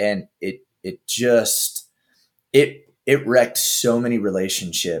outposts, and it wrecked so many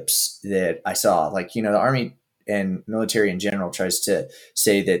relationships that I saw. The Army and military in general tries to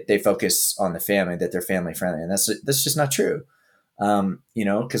say that they focus on the family, that they're family friendly. And that's just not true.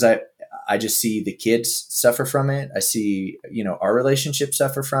 Cause I just see the kids suffer from it. I see, our relationship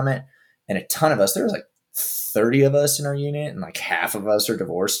suffer from it. And a ton of us, there was 30 of us in our unit, and half of us are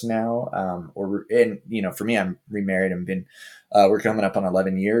divorced now. For me, I'm remarried and we're coming up on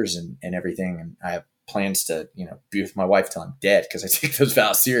 11 years and everything. And I have plans to, be with my wife till I'm dead, cause I take those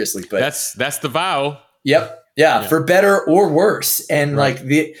vows seriously, but that's the vow. Yep. Yeah, for better or worse. And right.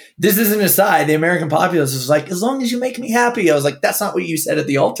 This is an aside. The American populace is as long as you make me happy. I was like, that's not what you said at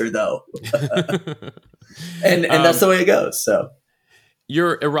the altar, though. and that's the way it goes. So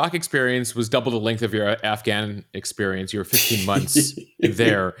your Iraq experience was double the length of your Afghan experience. You were 15 months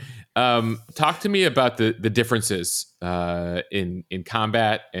there. Talk to me about the differences in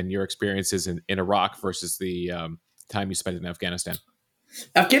combat and your experiences in Iraq versus the time you spent in Afghanistan.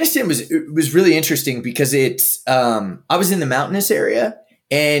 Afghanistan was really interesting because I was in the mountainous area,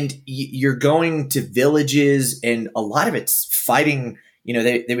 and you're going to villages, and a lot of it's fighting.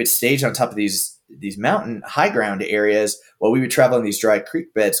 They would stage on top of these mountain high ground areas while we would travel in these dry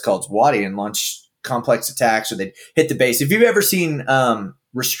creek beds called wadi and launch complex attacks, or they'd hit the base. If you've ever seen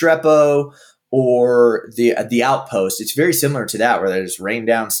Restrepo or the Outpost, it's very similar to that, where they just rain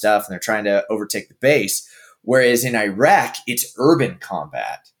down stuff and they're trying to overtake the base. Whereas in Iraq, it's urban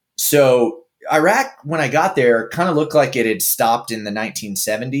combat. So Iraq, when I got there, kind of looked like it had stopped in the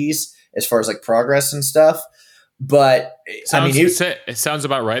 1970s as far as progress and stuff. But it sounds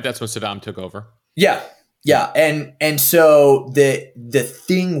about right. That's when Saddam took over. Yeah. Yeah, and so the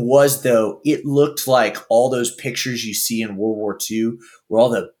thing was though, it looked like all those pictures you see in World War II, where all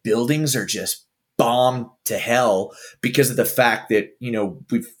the buildings are just bombed to hell because of the fact that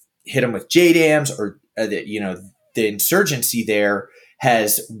we've hit them with JDAMs, or that the insurgency there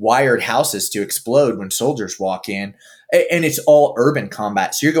has wired houses to explode when soldiers walk in, and it's all urban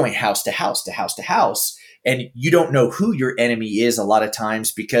combat. So you're going house to house to house to house, and you don't know who your enemy is a lot of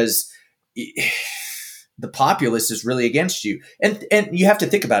times because the populace is really against you. And you have to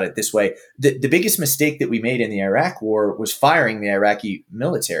think about it this way. The biggest mistake that we made in the Iraq war was firing the Iraqi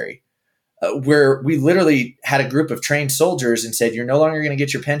military, where we literally had a group of trained soldiers and said, you're no longer going to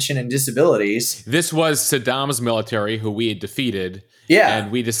get your pension and disabilities. This was Saddam's military who we had defeated. Yeah.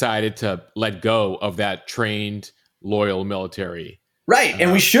 And we decided to let go of that trained, loyal military. Right.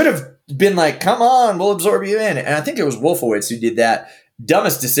 And we should have been like, come on, we'll absorb you in. And I think it was Wolfowitz who did that.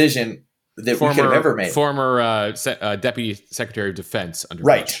 Dumbest decision that we could have ever made. Former Deputy Secretary of Defense under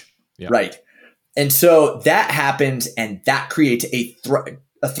Right. Bush. Yeah. Right. And so that happens, and that creates a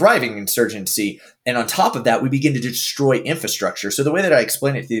thriving insurgency. And on top of that, we begin to destroy infrastructure. So the way that I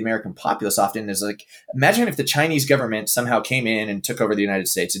explain it to the American populace often is like, imagine if the Chinese government somehow came in and took over the United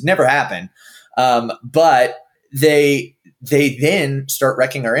States. It never happened. But they then start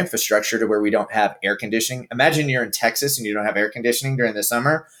wrecking our infrastructure to where we don't have air conditioning. Imagine you're in Texas and you don't have air conditioning during the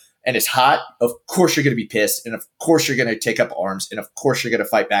summer and it's hot. Of course you're going to be pissed. And of course you're going to take up arms. And of course you're going to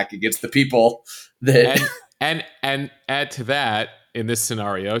fight back against the people that... And add to that, in this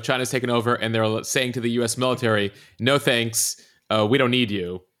scenario, China's taken over and they're saying to the U.S. military, no thanks, we don't need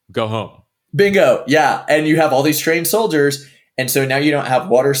you, go home. Bingo. Yeah. And you have all these trained soldiers. And so now you don't have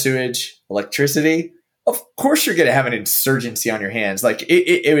water, sewage, electricity. Of course you're going to have an insurgency on your hands. Like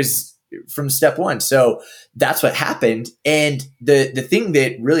it was from step one. So that's what happened. And the thing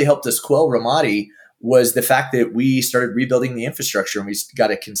that really helped us quell Ramadi was the fact that we started rebuilding the infrastructure and we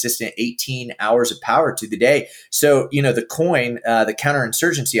got a consistent 18 hours of power to the day. So, the coin, the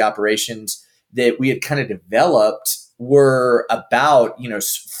counterinsurgency operations that we had kind of developed were about,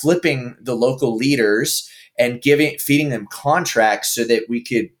 flipping the local leaders and feeding them contracts so that we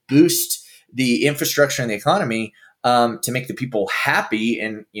could boost the infrastructure and the economy to make the people happy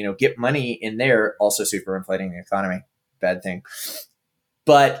and, get money in there, also superinflating the economy. Bad thing.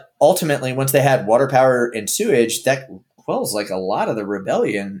 But ultimately, once they had water, power, and sewage, that quells like a lot of the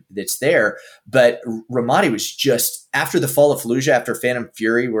rebellion that's there. But Ramadi was just, after the fall of Fallujah, after Phantom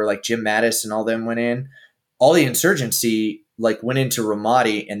Fury, where like Jim Mattis and all them went in, all the insurgency like went into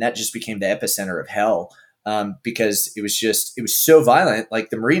Ramadi, and that just became the epicenter of hell. Because it was so violent. Like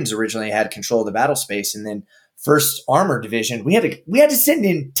the Marines originally had control of the battle space, and then First Armored Division, we had to send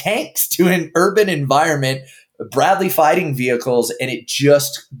in tanks to an urban environment, Bradley fighting vehicles, and it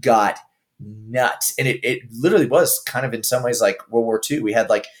just got nuts. And it literally was kind of in some ways like World War II. We had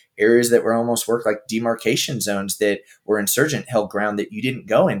like areas that were almost worked like demarcation zones that were insurgent held ground that you didn't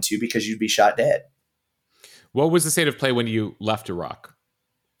go into because you'd be shot dead. What was the state of play when you left Iraq?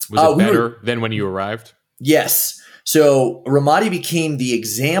 Was it better than when you arrived? Yes. So Ramadi became the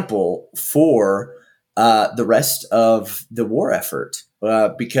example for the rest of the war effort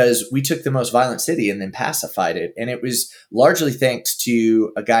because we took the most violent city and then pacified it. And it was largely thanks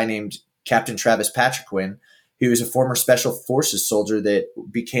to a guy named Captain Travis Patriquin, who was a former Special Forces soldier that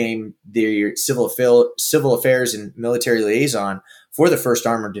became the civil affairs and military liaison for the 1st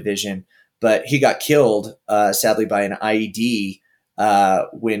Armored Division. But he got killed, sadly, by an IED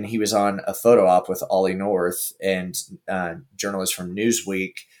when he was on a photo op with Ollie North, and journalists from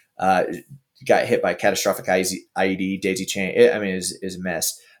Newsweek got hit by a catastrophic IED, daisy chain. It is a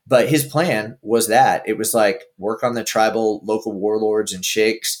mess. But his plan was that it was like work on the tribal local warlords and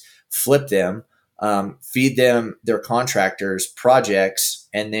sheikhs, flip them, feed them their contractors projects,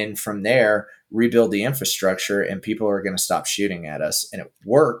 and then from there rebuild the infrastructure, and people are going to stop shooting at us. And it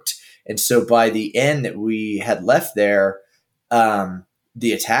worked. And so by the end that we had left there,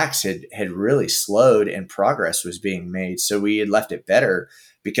 the attacks had really slowed and progress was being made. So we had left it better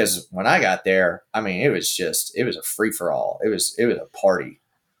because when I got there, it was a free for all. It was a party.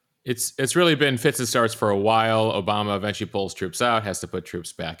 It's really been fits and starts for a while. Obama eventually pulls troops out, has to put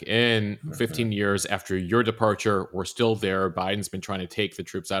troops back in. 15 years after your departure, we're still there. Biden's been trying to take the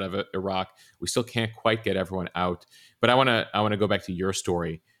troops out of Iraq. We still can't quite get everyone out. But I want to go back to your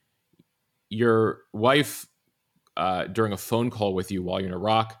story. Your wife, during a phone call with you while you're in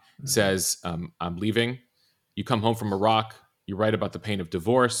Iraq, says, I'm leaving. You come home from Iraq. You write about the pain of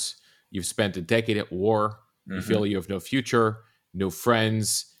divorce. You've spent a decade at war. You feel you have no future, no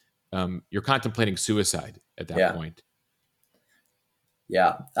friends. You're contemplating suicide at that point.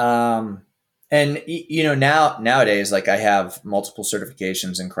 Yeah. And nowadays, like I have multiple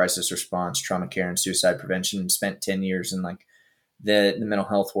certifications in crisis response, trauma care, and suicide prevention. Spent 10 years in like the mental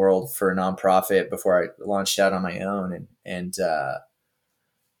health world for a nonprofit before I launched out on my own. And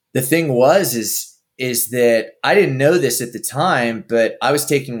the thing is that I didn't know this at the time, but I was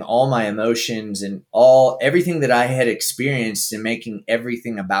taking all my emotions and everything that I had experienced and making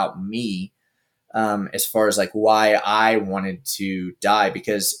everything about me, as far as like why I wanted to die.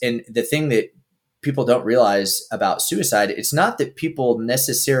 And the thing that people don't realize about suicide, it's not that people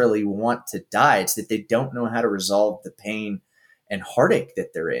necessarily want to die. It's that they don't know how to resolve the pain and heartache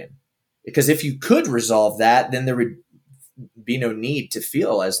that they're in. Because if you could resolve that, then there would be no need to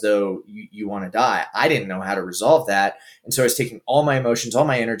feel as though you want to die. I didn't know how to resolve that. And so I was taking all my emotions, all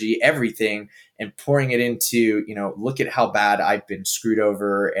my energy, everything, and pouring it into, look at how bad I've been screwed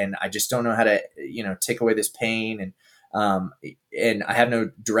over. And I just don't know how to, take away this pain. And I have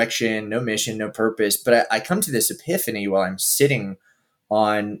no direction, no mission, no purpose. But I come to this epiphany while I'm sitting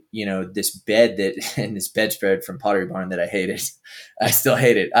on, this bed and this bedspread from Pottery Barn that I hated. I still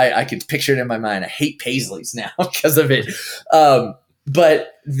hate it. I could picture it in my mind. I hate Paisleys now because of it.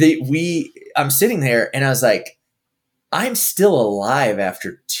 But I'm sitting there and I was like, I'm still alive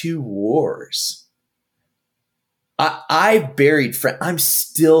after 2 wars. I buried friends. I'm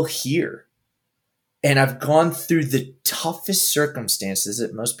still here. And I've gone through the toughest circumstances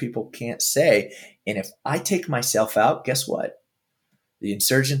that most people can't say. And if I take myself out, guess what? The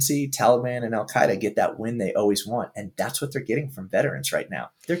insurgency, Taliban, and Al-Qaeda get that win they always want. And that's what they're getting from veterans right now.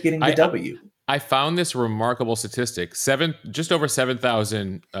 They're getting the W. I found this remarkable statistic. Just over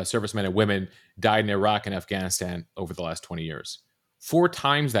 7,000 servicemen and women died in Iraq and Afghanistan over the last 20 years. 4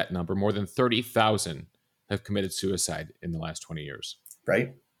 times that number, more than 30,000 have committed suicide in the last 20 years.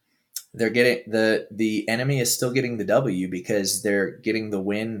 Right. They're getting the enemy is still getting the W because they're getting the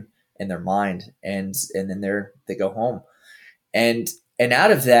win in their mind, and then they go home. And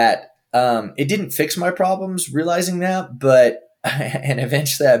out of that, it didn't fix my problems realizing that, and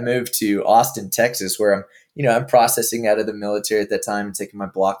eventually I moved to Austin, Texas, where I'm processing out of the military at that time, taking my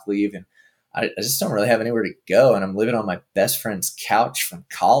block leave, and I just don't really have anywhere to go. And I'm living on my best friend's couch from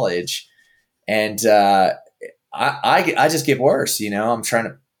college. And I just get worse. I'm trying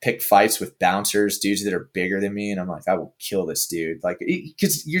to pick fights with bouncers, dudes that are bigger than me. And I'm like, I will kill this dude. Like,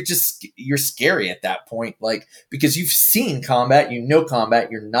 because you're scary at that point. Like, because you've seen combat,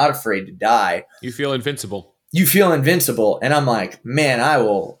 combat, you're not afraid to die. You feel invincible. And I'm like, man, I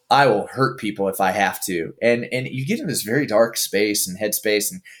will hurt people if I have to. And you get in this very dark space and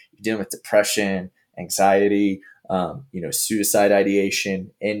headspace, and you're dealing with depression, anxiety, suicide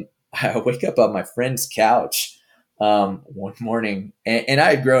ideation. And I wake up on my friend's couch one morning, and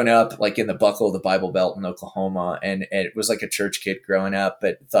I had grown up like in the buckle of the Bible Belt in Oklahoma, and it was like a church kid growing up,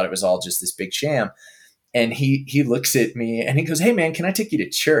 but thought it was all just this big sham. And he looks at me and he goes, "Hey man, can I take you to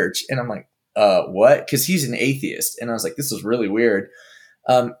church?" And I'm like, what? Because he's an atheist, and I was like, this is really weird.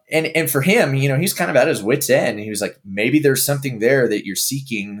 And for him, he's kind of at his wit's end, and he was like, maybe there's something there that you're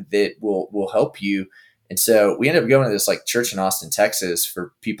seeking that will help you. And so we ended up going to this like church in Austin, Texas,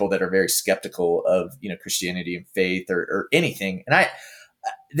 for people that are very skeptical of, Christianity and faith or anything. And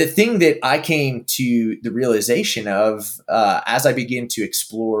the thing that I came to the realization of, as I began to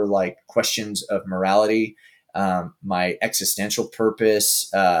explore like questions of morality, my existential purpose,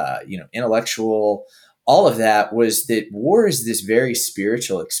 intellectual, all of that, was that war is this very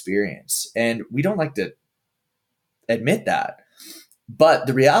spiritual experience. And we don't like to admit that. But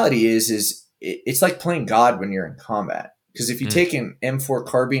the reality is it's like playing God when you're in combat. Because if you take an M4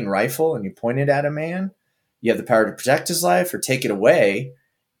 carbine rifle and you point it at a man, you have the power to protect his life or take it away.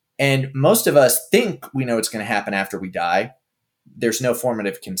 And most of us think we know what's going to happen after we die. There's no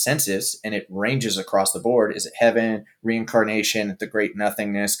formative consensus, and it ranges across the board. Is it heaven, reincarnation, the great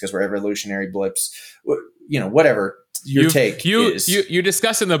nothingness, because we're evolutionary blips, whatever your take is. You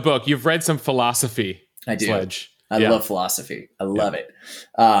discuss in the book, you've read some philosophy. I do. Sledge. I love philosophy. I love it.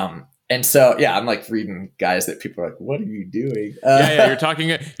 And so, I'm like reading guys that people are like, what are you doing? You're talking.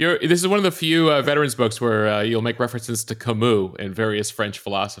 This is one of the few veterans books where you'll make references to Camus and various French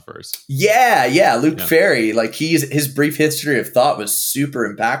philosophers. Luc Ferry, like his brief history of thought was super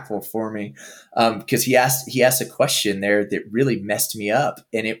impactful for me, because he asked a question there that really messed me up,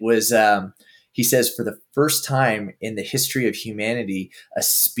 and it was he says, for the first time in the history of humanity, a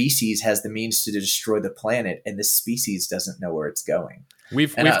species has the means to destroy the planet, and this species doesn't know where it's going.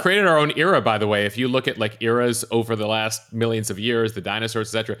 We've created our own era, by the way. If you look at like eras over the last millions of years, the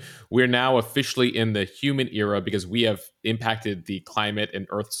dinosaurs, etc., we're now officially in the human era because we have impacted the climate and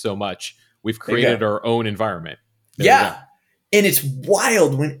Earth so much. We've created our own environment. And it's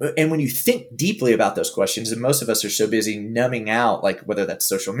wild when you think deeply about those questions, and most of us are so busy numbing out, like whether that's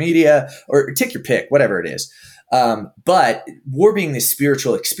social media or take your pick, whatever it is. But war being this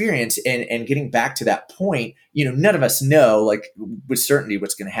spiritual experience and getting back to that point, none of us know like with certainty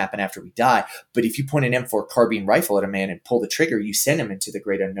what's going to happen after we die. But if you point an M4 carbine rifle at a man and pull the trigger, you send him into the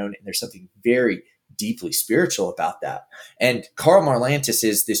great unknown. And there's something very deeply spiritual about that. And Karl Marlantes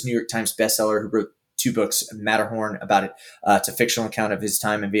is this New York Times bestseller who wrote 2 books, Matterhorn, about it. It's a fictional account of his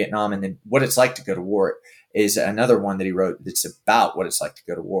time in Vietnam. And then What It's Like to Go to War is another one that he wrote that's about what it's like to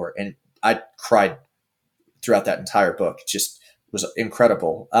go to war. And I cried throughout that entire book. It just was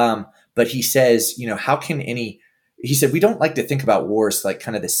incredible. But he says, he said, we don't like to think about war as like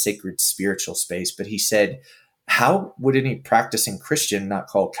kind of the sacred spiritual space, but he said, how would any practicing Christian not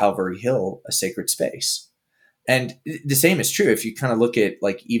call Calvary Hill a sacred space? And the same is true. If you kind of look at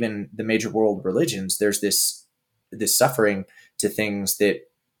like even the major world religions, there's this suffering to things that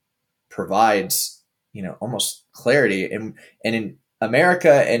provides, almost clarity. And in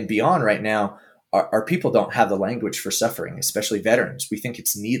America and beyond right now, our people don't have the language for suffering, especially veterans. We think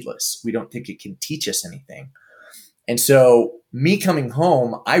it's needless. We don't think it can teach us anything. And so me coming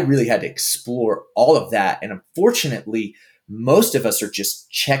home, I really had to explore all of that. And unfortunately, most of us are just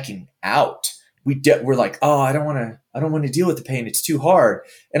checking out. We're like, oh, I don't want to deal with the pain. It's too hard.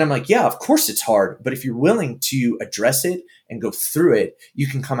 And I'm like, yeah, of course it's hard. But if you're willing to address it and go through it, you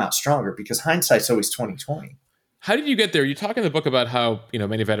can come out stronger because hindsight's always 20/20. How did you get there? You talk in the book about how,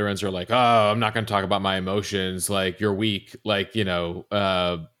 many veterans are like, oh, I'm not going to talk about my emotions. Like, you're weak. Like,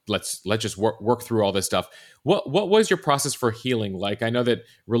 let's just work through all this stuff. What was your process for healing like? I know that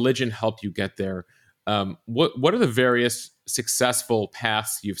religion helped you get there. What are the various successful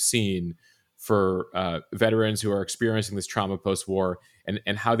paths you've seen for veterans who are experiencing this trauma post-war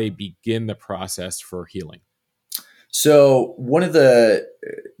and how they begin the process for healing? So one of the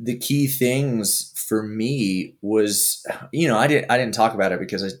key things for me was, I didn't talk about it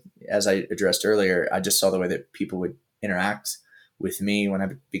because as I addressed earlier, I just saw the way that people would interact with me when I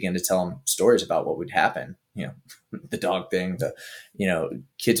began to tell them stories about what would happen, the dog thing,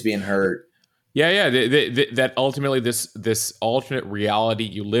 kids being hurt. Yeah. That ultimately this alternate reality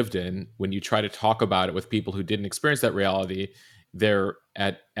you lived in, when you try to talk about it with people who didn't experience that reality, they're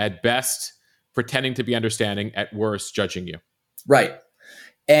at best pretending to be understanding, at worst judging you. Right.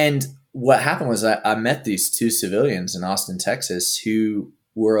 And what happened was I met these 2 civilians in Austin, Texas, who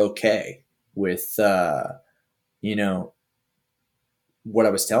were okay with, what I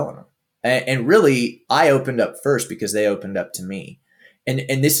was telling them. And really, I opened up first because they opened up to me.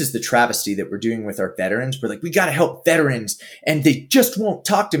 And this is the travesty that we're doing with our veterans. We're like, we got to help veterans. And they just won't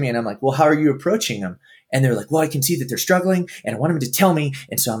talk to me. And I'm like, well, how are you approaching them? And they're like, well, I can see that they're struggling and I want them to tell me.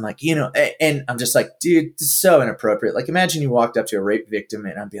 And so I'm like, and I'm just like, dude, this is so inappropriate. Like, imagine you walked up to a rape victim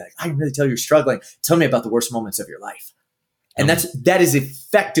and I'd be like, I can really tell you're struggling. Tell me about the worst moments of your life. And that is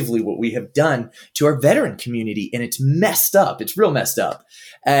effectively what we have done to our veteran community. And it's messed up. It's real messed up.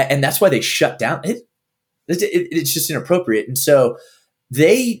 And that's why they shut down. It's just inappropriate. And so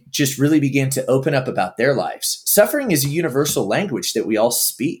they just really began to open up about their lives. Suffering is a universal language that we all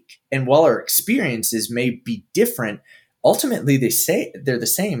speak. And while our experiences may be different, ultimately they say they're the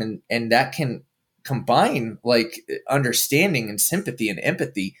same. And that can combine like understanding and sympathy and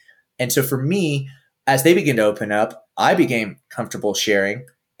empathy. And so for me, as they begin to open up, I became comfortable sharing.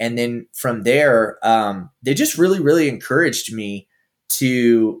 And then from there, they just really, really encouraged me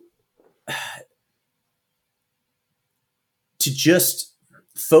to just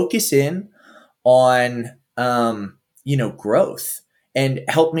focus in on, growth and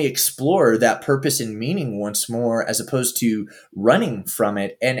help me explore that purpose and meaning once more, as opposed to running from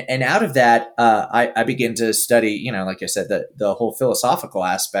it. And out of that, I began to study, like I said, the whole philosophical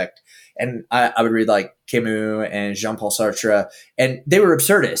aspect. And I would read like Camus and Jean-Paul Sartre, and they were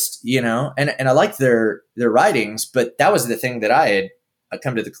absurdist, and I liked their writings, but that was the thing that I had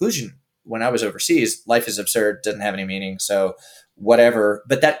come to the conclusion when I was overseas. Life is absurd, doesn't have any meaning. So whatever,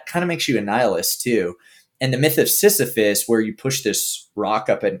 but that kind of makes you a nihilist too. And the myth of Sisyphus, where you push this rock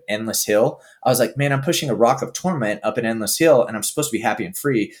up an endless hill, I was like, man, I'm pushing a rock of torment up an endless hill, and I'm supposed to be happy and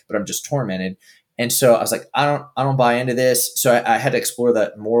free, but I'm just tormented. And so I was like, I don't buy into this. So I had to explore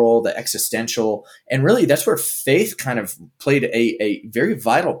that moral, the existential, and really that's where faith kind of played a very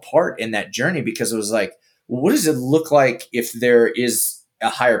vital part in that journey, because it was like, well, what does it look like if there is a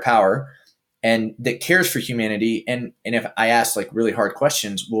higher power and that cares for humanity? And if I ask like really hard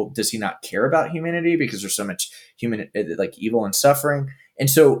questions, well, does he not care about humanity because there's so much human like evil and suffering? And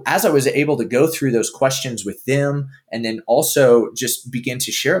so as I was able to go through those questions with them, and then also just begin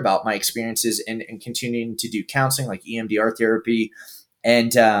to share about my experiences and continuing to do counseling like EMDR therapy,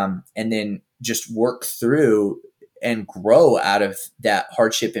 and then just work through and grow out of that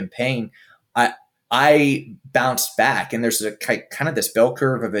hardship and pain, I bounced back. And there's a kind of this bell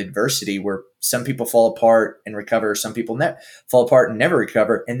curve of adversity where some people fall apart and recover, some people fall apart and never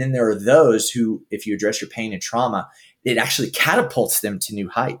recover. And then there are those who, if you address your pain and trauma, it actually catapults them to new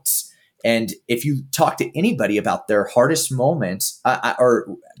heights. And if you talk to anybody about their hardest moments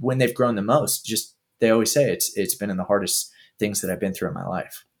or when they've grown the most, just they always say it's been in the hardest things that I've been through in my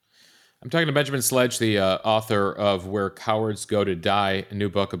life. I'm talking to Benjamin Sledge, the author of Where Cowards Go to Die, a new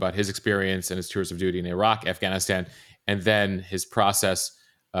book about his experience and his tours of duty in Iraq, Afghanistan, and then his process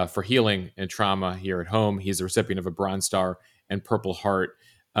for healing and trauma here at home. He's a recipient of a Bronze Star and Purple Heart.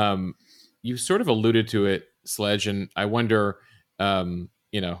 You sort of alluded to it, Sledge, and I wonder,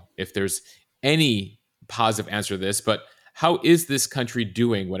 if there's any positive answer to this, but how is this country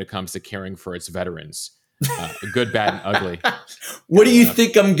doing when it comes to caring for its veterans? Good, bad, and ugly. What do you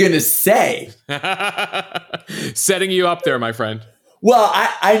think I'm going to say? Setting you up there, my friend. Well,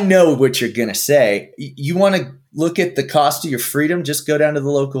 I know what you're going to say. You want to look at the cost of your freedom? Just go down to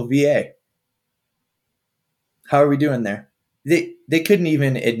the local VA. How are we doing there? They couldn't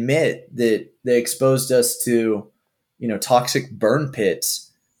even admit that they exposed us to, toxic burn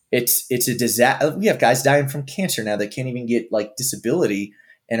pits. It's a disaster. We have guys dying from cancer now that can't even get disability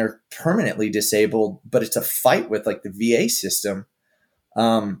and are permanently disabled, but it's a fight with the VA system.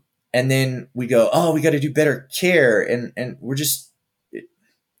 And then we go, oh, we got to do better care. And we're just,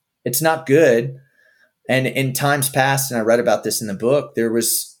 it's not good. And in times past, and I read about this in the book, there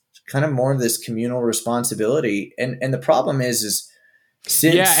was kind of more of this communal responsibility. And the problem is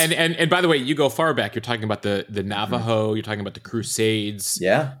since. Yeah. And by the way, you go far back, you're talking about the Navajo, you're talking about the Crusades.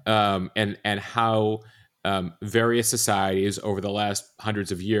 Yeah. And how, various societies over the last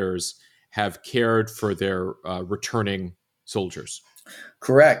hundreds of years have cared for their returning soldiers.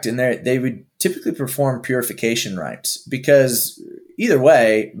 Correct. And they would typically perform purification rites because either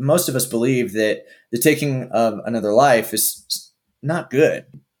way, most of us believe that the taking of another life is not good.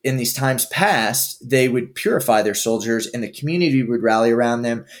 In these times past, they would purify their soldiers and the community would rally around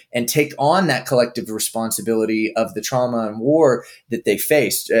them and take on that collective responsibility of the trauma and war that they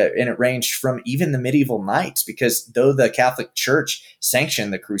faced. And it ranged from even the medieval knights, because though the Catholic Church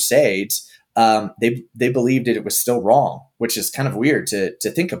sanctioned the Crusades, they believed that it was still wrong, which is kind of weird to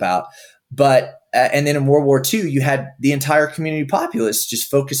think about. But and then in World War II, you had the entire community populace just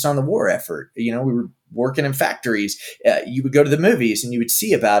focused on the war effort. We were working in factories. You would go to the movies and you would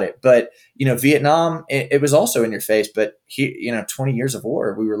see about it. But, Vietnam, it was also in your face. But, 20 years of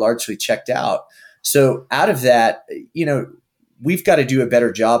war, we were largely checked out. So out of that, we've got to do a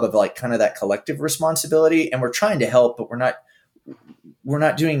better job of kind of that collective responsibility. And we're trying to help, but we're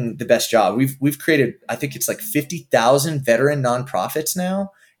not doing the best job. We've created, I think it's 50,000 veteran nonprofits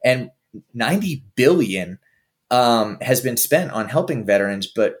now, and 90 billion has been spent on helping veterans.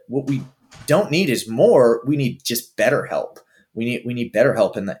 But what we don't need is more. We need just better help. We need better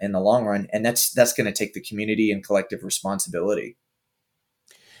help in the long run, and that's going to take the community and collective responsibility.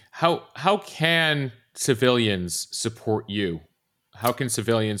 How can civilians support you? How can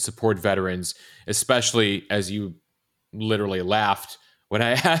civilians support veterans, especially as you literally laughed when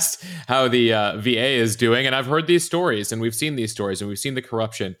I asked how the VA is doing? And I've heard these stories, and we've seen these stories, and we've seen the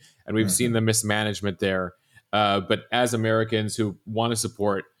corruption, and we've seen the mismanagement there. But as Americans who want to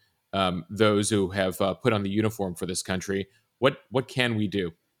support those who have put on the uniform for this country, what can we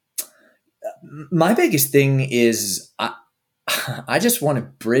do? My biggest thing is I just want to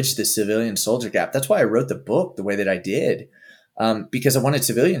bridge the civilian soldier gap. That's why I wrote the book the way that I did, because I wanted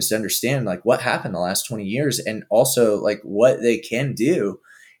civilians to understand what happened the last 20 years and also what they can do.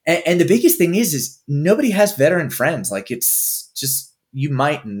 And the biggest thing is nobody has veteran friends. It's just, you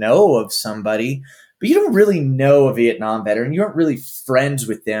might know of somebody, but you don't really know a Vietnam veteran. You aren't really friends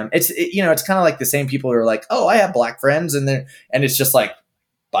with them. It's kind of like the same people who are oh, I have black friends, and it's just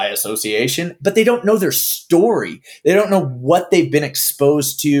by association, but they don't know their story. They don't know what they've been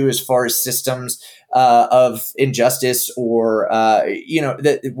exposed to as far as systems of injustice or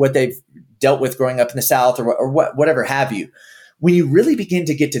what they've dealt with growing up in the South or whatever have you. When you really begin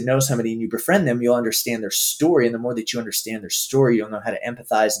to get to know somebody and you befriend them, you'll understand their story. And the more that you understand their story, you'll know how to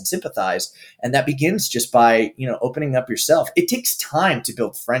empathize and sympathize. And that begins just by, opening up yourself. It takes time to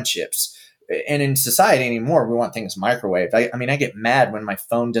build friendships. And in society anymore, we want things microwaved. I get mad when my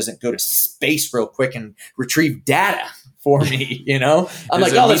phone doesn't go to space real quick and retrieve data for me, I'm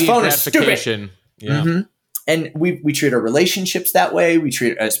like, oh, this phone is stupid. Yeah. Mm-hmm. And we treat our relationships that way. We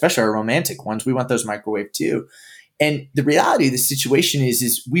treat, especially our romantic ones, we want those microwave too. And the reality of the situation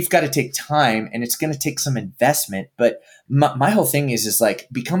is we've got to take time, and it's going to take some investment. But my whole thing is like,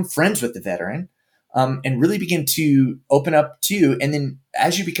 become friends with the veteran, and really begin to open up to you. And then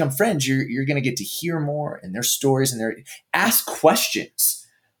as you become friends, you're going to get to hear more and their stories, and ask questions.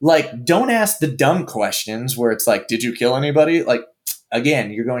 Like, don't ask the dumb questions where it's like, did you kill anybody? Like,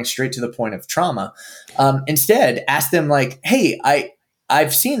 again, you're going straight to the point of trauma. Instead, ask them like, hey,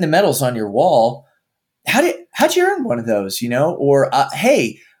 I've seen the medals on your wall. How'd you earn one of those? Or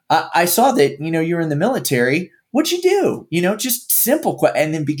hey, I saw that you were in the military. What'd you do? Just simple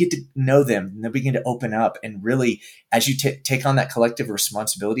and then begin to know them, and they'll begin to open up. And really, as you take on that collective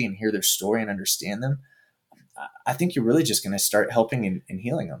responsibility and hear their story and understand them, I think you're really just going to start helping and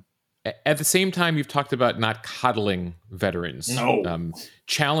healing them. At the same time, you've talked about not coddling veterans. No.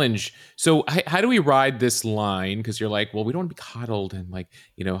 Challenge. So how do we ride this line? Because you're like, well, we don't want to be coddled and like,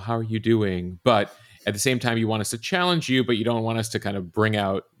 how are you doing? But at the same time, you want us to challenge you, but you don't want us to kind of bring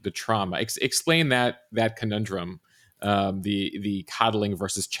out the trauma. Explain that conundrum, the coddling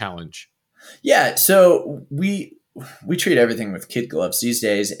versus challenge. Yeah. So we treat everything with kid gloves these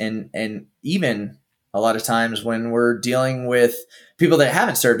days. And even a lot of times when we're dealing with people that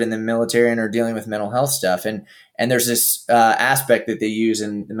haven't served in the military and are dealing with mental health stuff. And there's this aspect that they use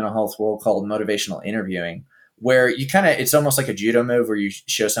in the mental health world called motivational interviewing, where it's almost like a judo move where you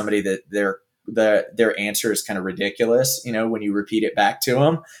show somebody that their answer is kind of ridiculous, when you repeat it back to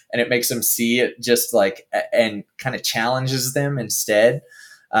them, and it makes them see it just like, and kind of challenges them instead.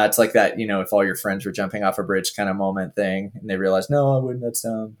 It's like that, if all your friends were jumping off a bridge kind of moment thing, and they realize, no, I wouldn't, that's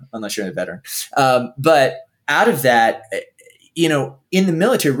dumb, unless you're a veteran. But out of that, in the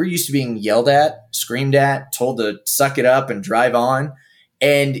military, we're used to being yelled at, screamed at, told to suck it up and drive on.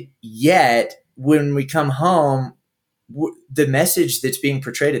 And yet when we come home, the message that's being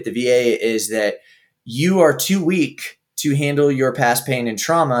portrayed at the VA is that you are too weak to handle your past pain and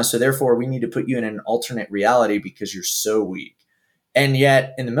trauma. So therefore we need to put you in an alternate reality because you're so weak. And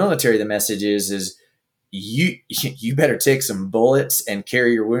yet in the military, the message is you better take some bullets and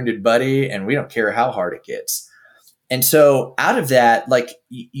carry your wounded buddy, and we don't care how hard it gets. And so out of that, like,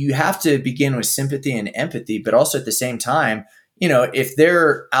 you have to begin with sympathy and empathy, but also at the same time, if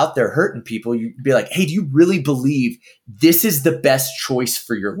they're out there hurting people, you'd be like, hey, do you really believe this is the best choice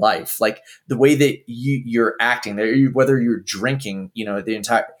for your life? Like the way that you're acting, whether you're drinking, the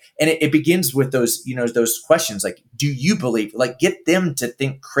entire, and it begins with those, those questions like, do you believe, like, get them to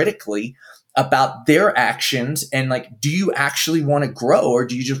think critically about their actions. And like, do you actually want to grow, or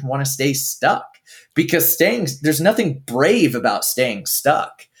do you just want to stay stuck? Because there's nothing brave about staying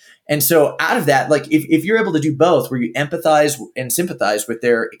stuck. And so out of that, like if you're able to do both, where you empathize and sympathize with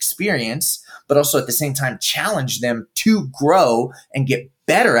their experience, but also at the same time challenge them to grow and get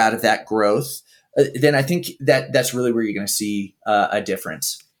better out of that growth, then I think that's really where you're going to see a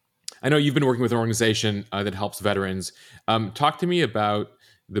difference. I know you've been working with an organization that helps veterans. Talk to me about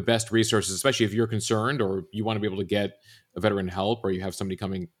the best resources, especially if you're concerned or you want to be able to get a veteran help, or you have somebody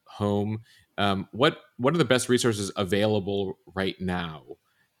coming home. What are the best resources available right now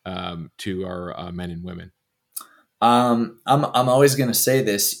to our men and women? I'm always going to say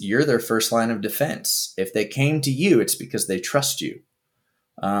this: you're their first line of defense. If they came to you, it's because they trust you.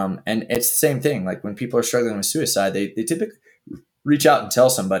 And it's the same thing. Like when people are struggling with suicide, they typically reach out and tell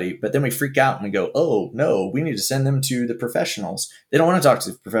somebody, but then we freak out and we go, oh no, we need to send them to the professionals. They don't want to talk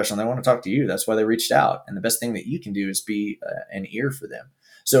to the professional. They want to talk to you. That's why they reached out. And the best thing that you can do is be an ear for them.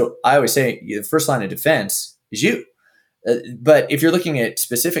 So I always say the first line of defense is you. But if you're looking at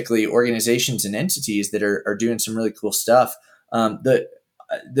specifically organizations and entities that are doing some really cool stuff, the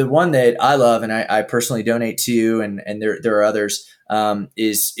one that I love and I personally donate to, and there are others,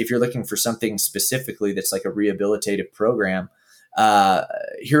 is if you're looking for something specifically that's like a rehabilitative program,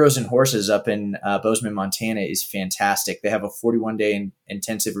 Heroes and Horses up in Bozeman, Montana is fantastic. They have a 41-day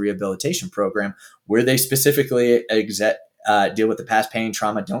intensive rehabilitation program where they specifically deal with the past pain,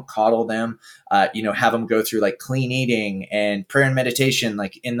 trauma. Don't coddle them. Have them go through like clean eating and prayer and meditation,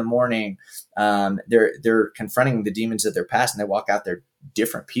 like in the morning. They're confronting the demons of their past, and they walk out there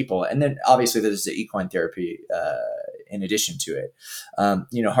different people. And then obviously there's the equine therapy in addition to it.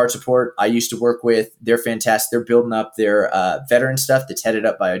 Heart Support, I used to work with. They're fantastic. They're building up their veteran stuff that's headed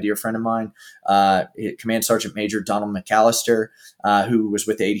up by a dear friend of mine, Command Sergeant Major Donald McAllister, who was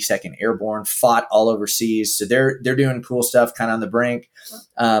with the 82nd Airborne, fought all overseas. So they're doing cool stuff kind of on the brink.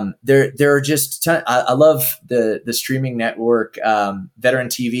 There are just I love the streaming network, Veteran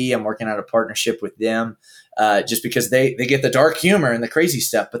TV. I'm working on a partnership with them. just because they get the dark humor and the crazy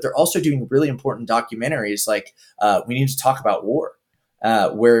stuff, but they're also doing really important documentaries like We Need to Talk About War,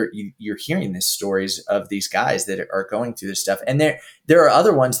 where you're hearing these stories of these guys that are going through this stuff. And there are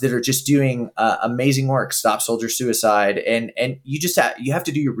other ones that are just doing amazing work, Stop Soldier Suicide. And you have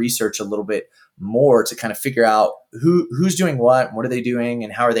to do your research a little bit more to kind of figure out who's doing what are they doing,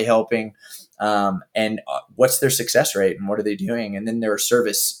 and how are they helping, and what's their success rate, and what are they doing. And then there are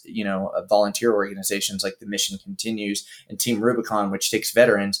service, volunteer organizations like the Mission Continues and Team Rubicon, which takes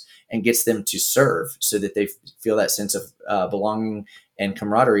veterans and gets them to serve so that they feel that sense of belonging and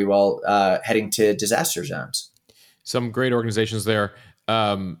camaraderie while heading to disaster zones. Some great organizations there.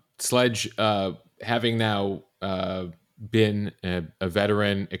 Sledge, having now been a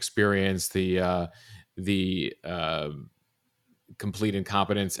veteran, experienced the complete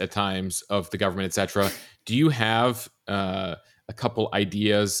incompetence at times of the government, etc. Do you have a couple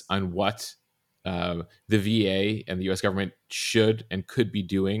ideas on what the VA and the U.S. government should and could be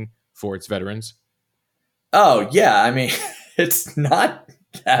doing for its veterans? Oh, yeah. I mean, it's not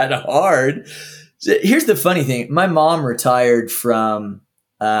that hard. Here's the funny thing. My mom retired from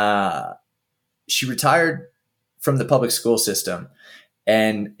the public school system.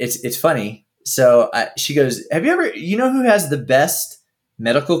 And it's funny. So she goes, have you ever, who has the best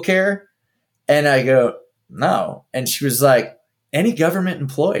medical care? And I go, no. And she was like, any government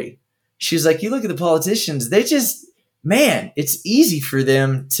employee. She's like, you look at the politicians, it's easy for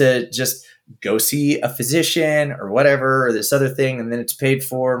them to just go see a physician or whatever, or this other thing, and then it's paid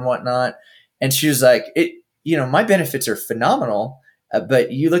for and whatnot. And she was like, my benefits are phenomenal,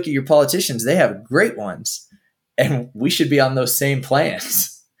 but you look at your politicians, they have great ones, and we should be on those same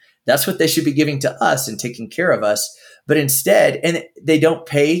plans. That's what they should be giving to us and taking care of us. But instead, and they don't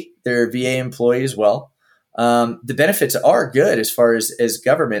pay their VA employees well. The benefits are good as far as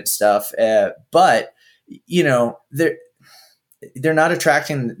government stuff, but they're not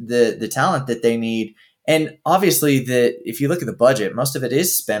attracting the talent that they need. And obviously, if you look at the budget, most of it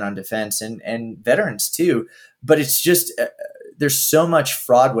is spent on defense and veterans too. But it's just there's so much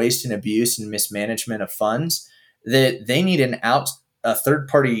fraud, waste, and abuse and mismanagement of funds that they need a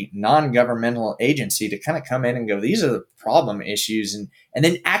third-party non-governmental agency to kind of come in and go, these are the problem issues, and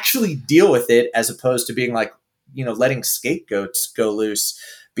then actually deal with it, as opposed to being like, letting scapegoats go loose,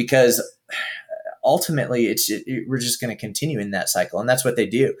 because ultimately we're just going to continue in that cycle. And that's what they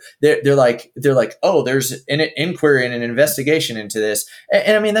do. They're like, oh, there's an inquiry and an investigation into this.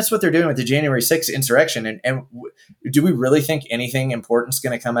 And I mean, that's what they're doing with the January 6th insurrection. And do we really think anything important is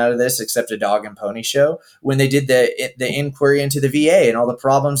going to come out of this except a dog and pony show? When they did the inquiry into the VA and all the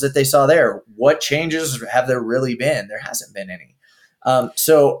problems that they saw there, what changes have there really been? There hasn't been any.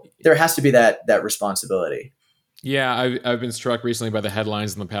 So there has to be that responsibility. Yeah, I've been struck recently by the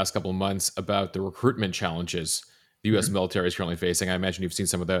headlines in the past couple of months about the recruitment challenges the U.S. military is currently facing. I imagine you've seen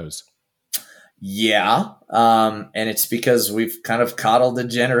some of those. Yeah. And it's because we've kind of coddled the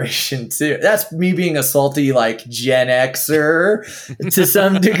generation too. That's me being a salty, like, Gen Xer to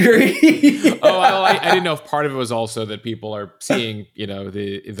some degree. I didn't know if part of it was also that people are seeing,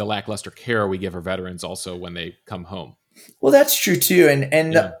 the lackluster care we give our veterans also when they come home. Well, that's true too.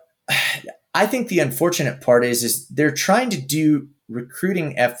 And yeah. I think the unfortunate part is they're trying to do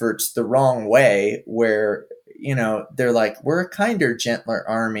recruiting efforts the wrong way, where, they're like, we're a kinder, gentler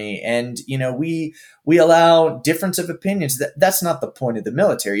army. And, we allow difference of opinions. That's not the point of the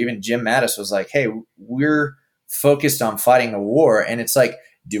military. Even Jim Mattis was like, hey, we're focused on fighting a war. And it's like,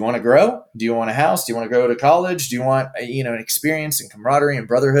 do you want to grow? Do you want a house? Do you want to go to college? Do you want, an experience and camaraderie and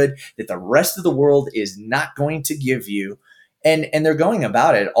brotherhood that the rest of the world is not going to give you? And they're going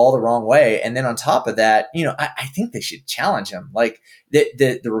about it all the wrong way. And then on top of that, I think they should challenge them. Like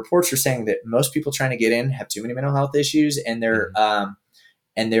the reports are saying that most people trying to get in have too many mental health issues, and they're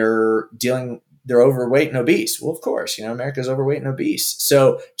overweight and obese. Well, of course, America's overweight and obese.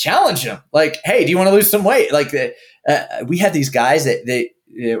 So challenge them. Like, hey, do you want to lose some weight? Like we had these guys that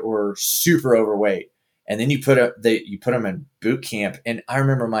were super overweight, and then you put them in boot camp. And I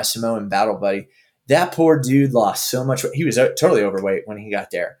remember my Samoan battle buddy. That poor dude lost so much weight. He was totally overweight when he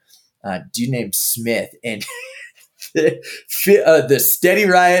got there. Dude named Smith, and the steady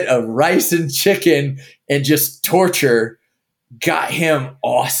riot of rice and chicken and just torture got him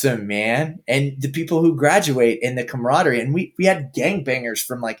awesome, man. And the people who graduate and the camaraderie, and we had gangbangers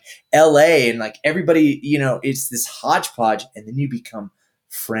from like LA, and like everybody, it's this hodgepodge, and then you become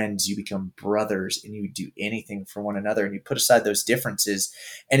friends, you become brothers, and you do anything for one another, and you put aside those differences.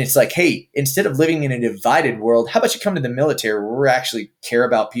 And it's like, hey, instead of living in a divided world, how about you come to the military, where we actually care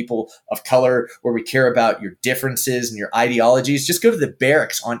about people of color, where we care about your differences and your ideologies? Just go to the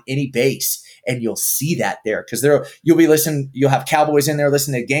barracks on any base And you'll see that there because you'll have cowboys in there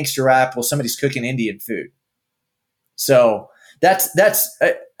listening to gangster rap while somebody's cooking Indian food. So that's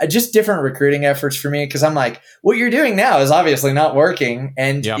just different recruiting efforts for me because I'm like, what you're doing now is obviously not working,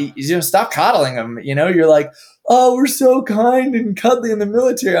 and stop coddling them. You're like, oh, we're so kind and cuddly in the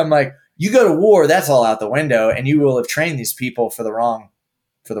military. I'm like, you go to war, that's all out the window, and you will have trained these people for the wrong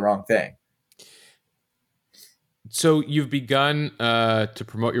thing. So you've begun to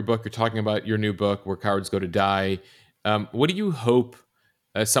promote your book. You're talking about your new book, Where Cowards Go to Die. What do you hope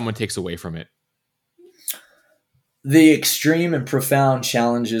someone takes away from it? The extreme and profound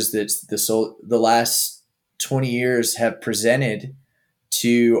challenges that the last 20 years have presented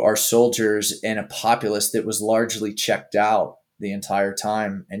to our soldiers and a populace that was largely checked out the entire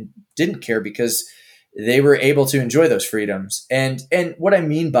time and didn't care because they were able to enjoy those freedoms. And what I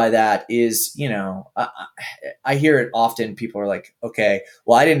mean by that is, I hear it often. People are like, okay,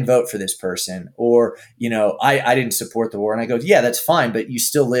 well, I didn't vote for this person, or, I didn't support the war. And I go, yeah, that's fine, but you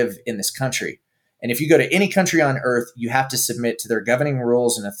still live in this country. And if you go to any country on earth, you have to submit to their governing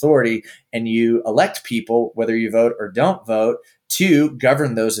rules and authority, and you elect people, whether you vote or don't vote, to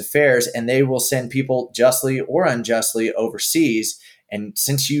govern those affairs, and they will send people justly or unjustly overseas. And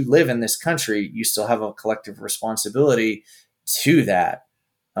since you live in this country, you still have a collective responsibility to that,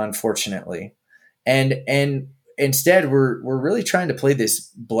 unfortunately. And instead, we're really trying to play this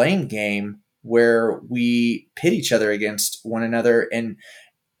blame game where we pit each other against one another.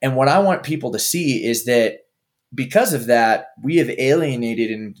 And what I want people to see is that because of that, we have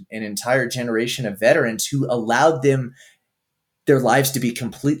alienated an entire generation of veterans who allowed their lives to be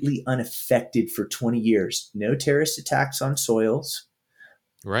completely unaffected for 20 years. No terrorist attacks on soils.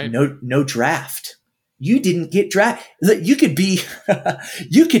 Right. No draft. You didn't get drafted. You could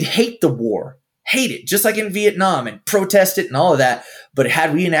hate the war, hate it, just like in Vietnam, and protest it and all of that. But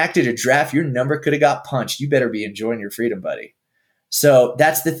had we enacted a draft, your number could have got punched. You better be enjoying your freedom, buddy. So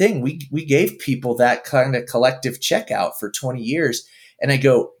that's the thing. We gave people that kind of collective checkout for 20 years. And I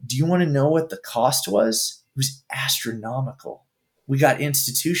go, do you want to know what the cost was? It was astronomical. We got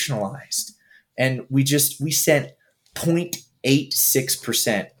institutionalized, and we sent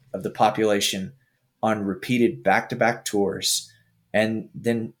 0.86% of the population on repeated back-to-back tours and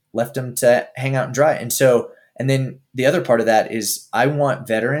then left them to hang out and dry. And then the other part of that is I want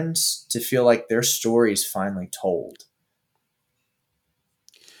veterans to feel like their story is finally told.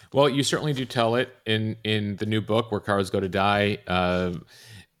 Well, you certainly do tell it in the new book, Where Cowards Go to Die.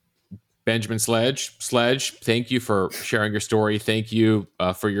 Benjamin Sledge, thank you for sharing your story. Thank you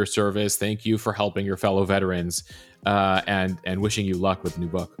for your service. Thank you for helping your fellow veterans, and wishing you luck with the new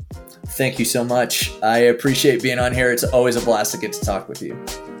book. Thank you so much. I appreciate being on here. It's always a blast to get to talk with you.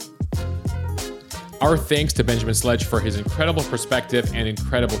 Our thanks to Benjamin Sledge for his incredible perspective and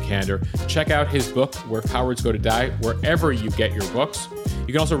incredible candor. Check out his book, Where Cowards Go to Die, wherever you get your books.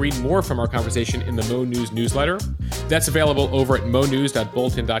 You can also read more from our conversation in the Mo News newsletter. That's available over at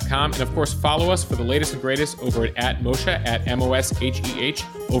monews.bulletin.com. And of course, follow us for the latest and greatest over at Moshe, at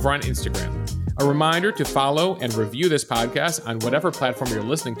MOSHEH, over on Instagram. A reminder to follow and review this podcast on whatever platform you're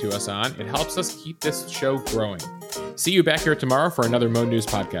listening to us on. It helps us keep this show growing. See you back here tomorrow for another Mo News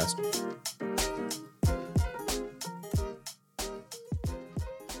podcast.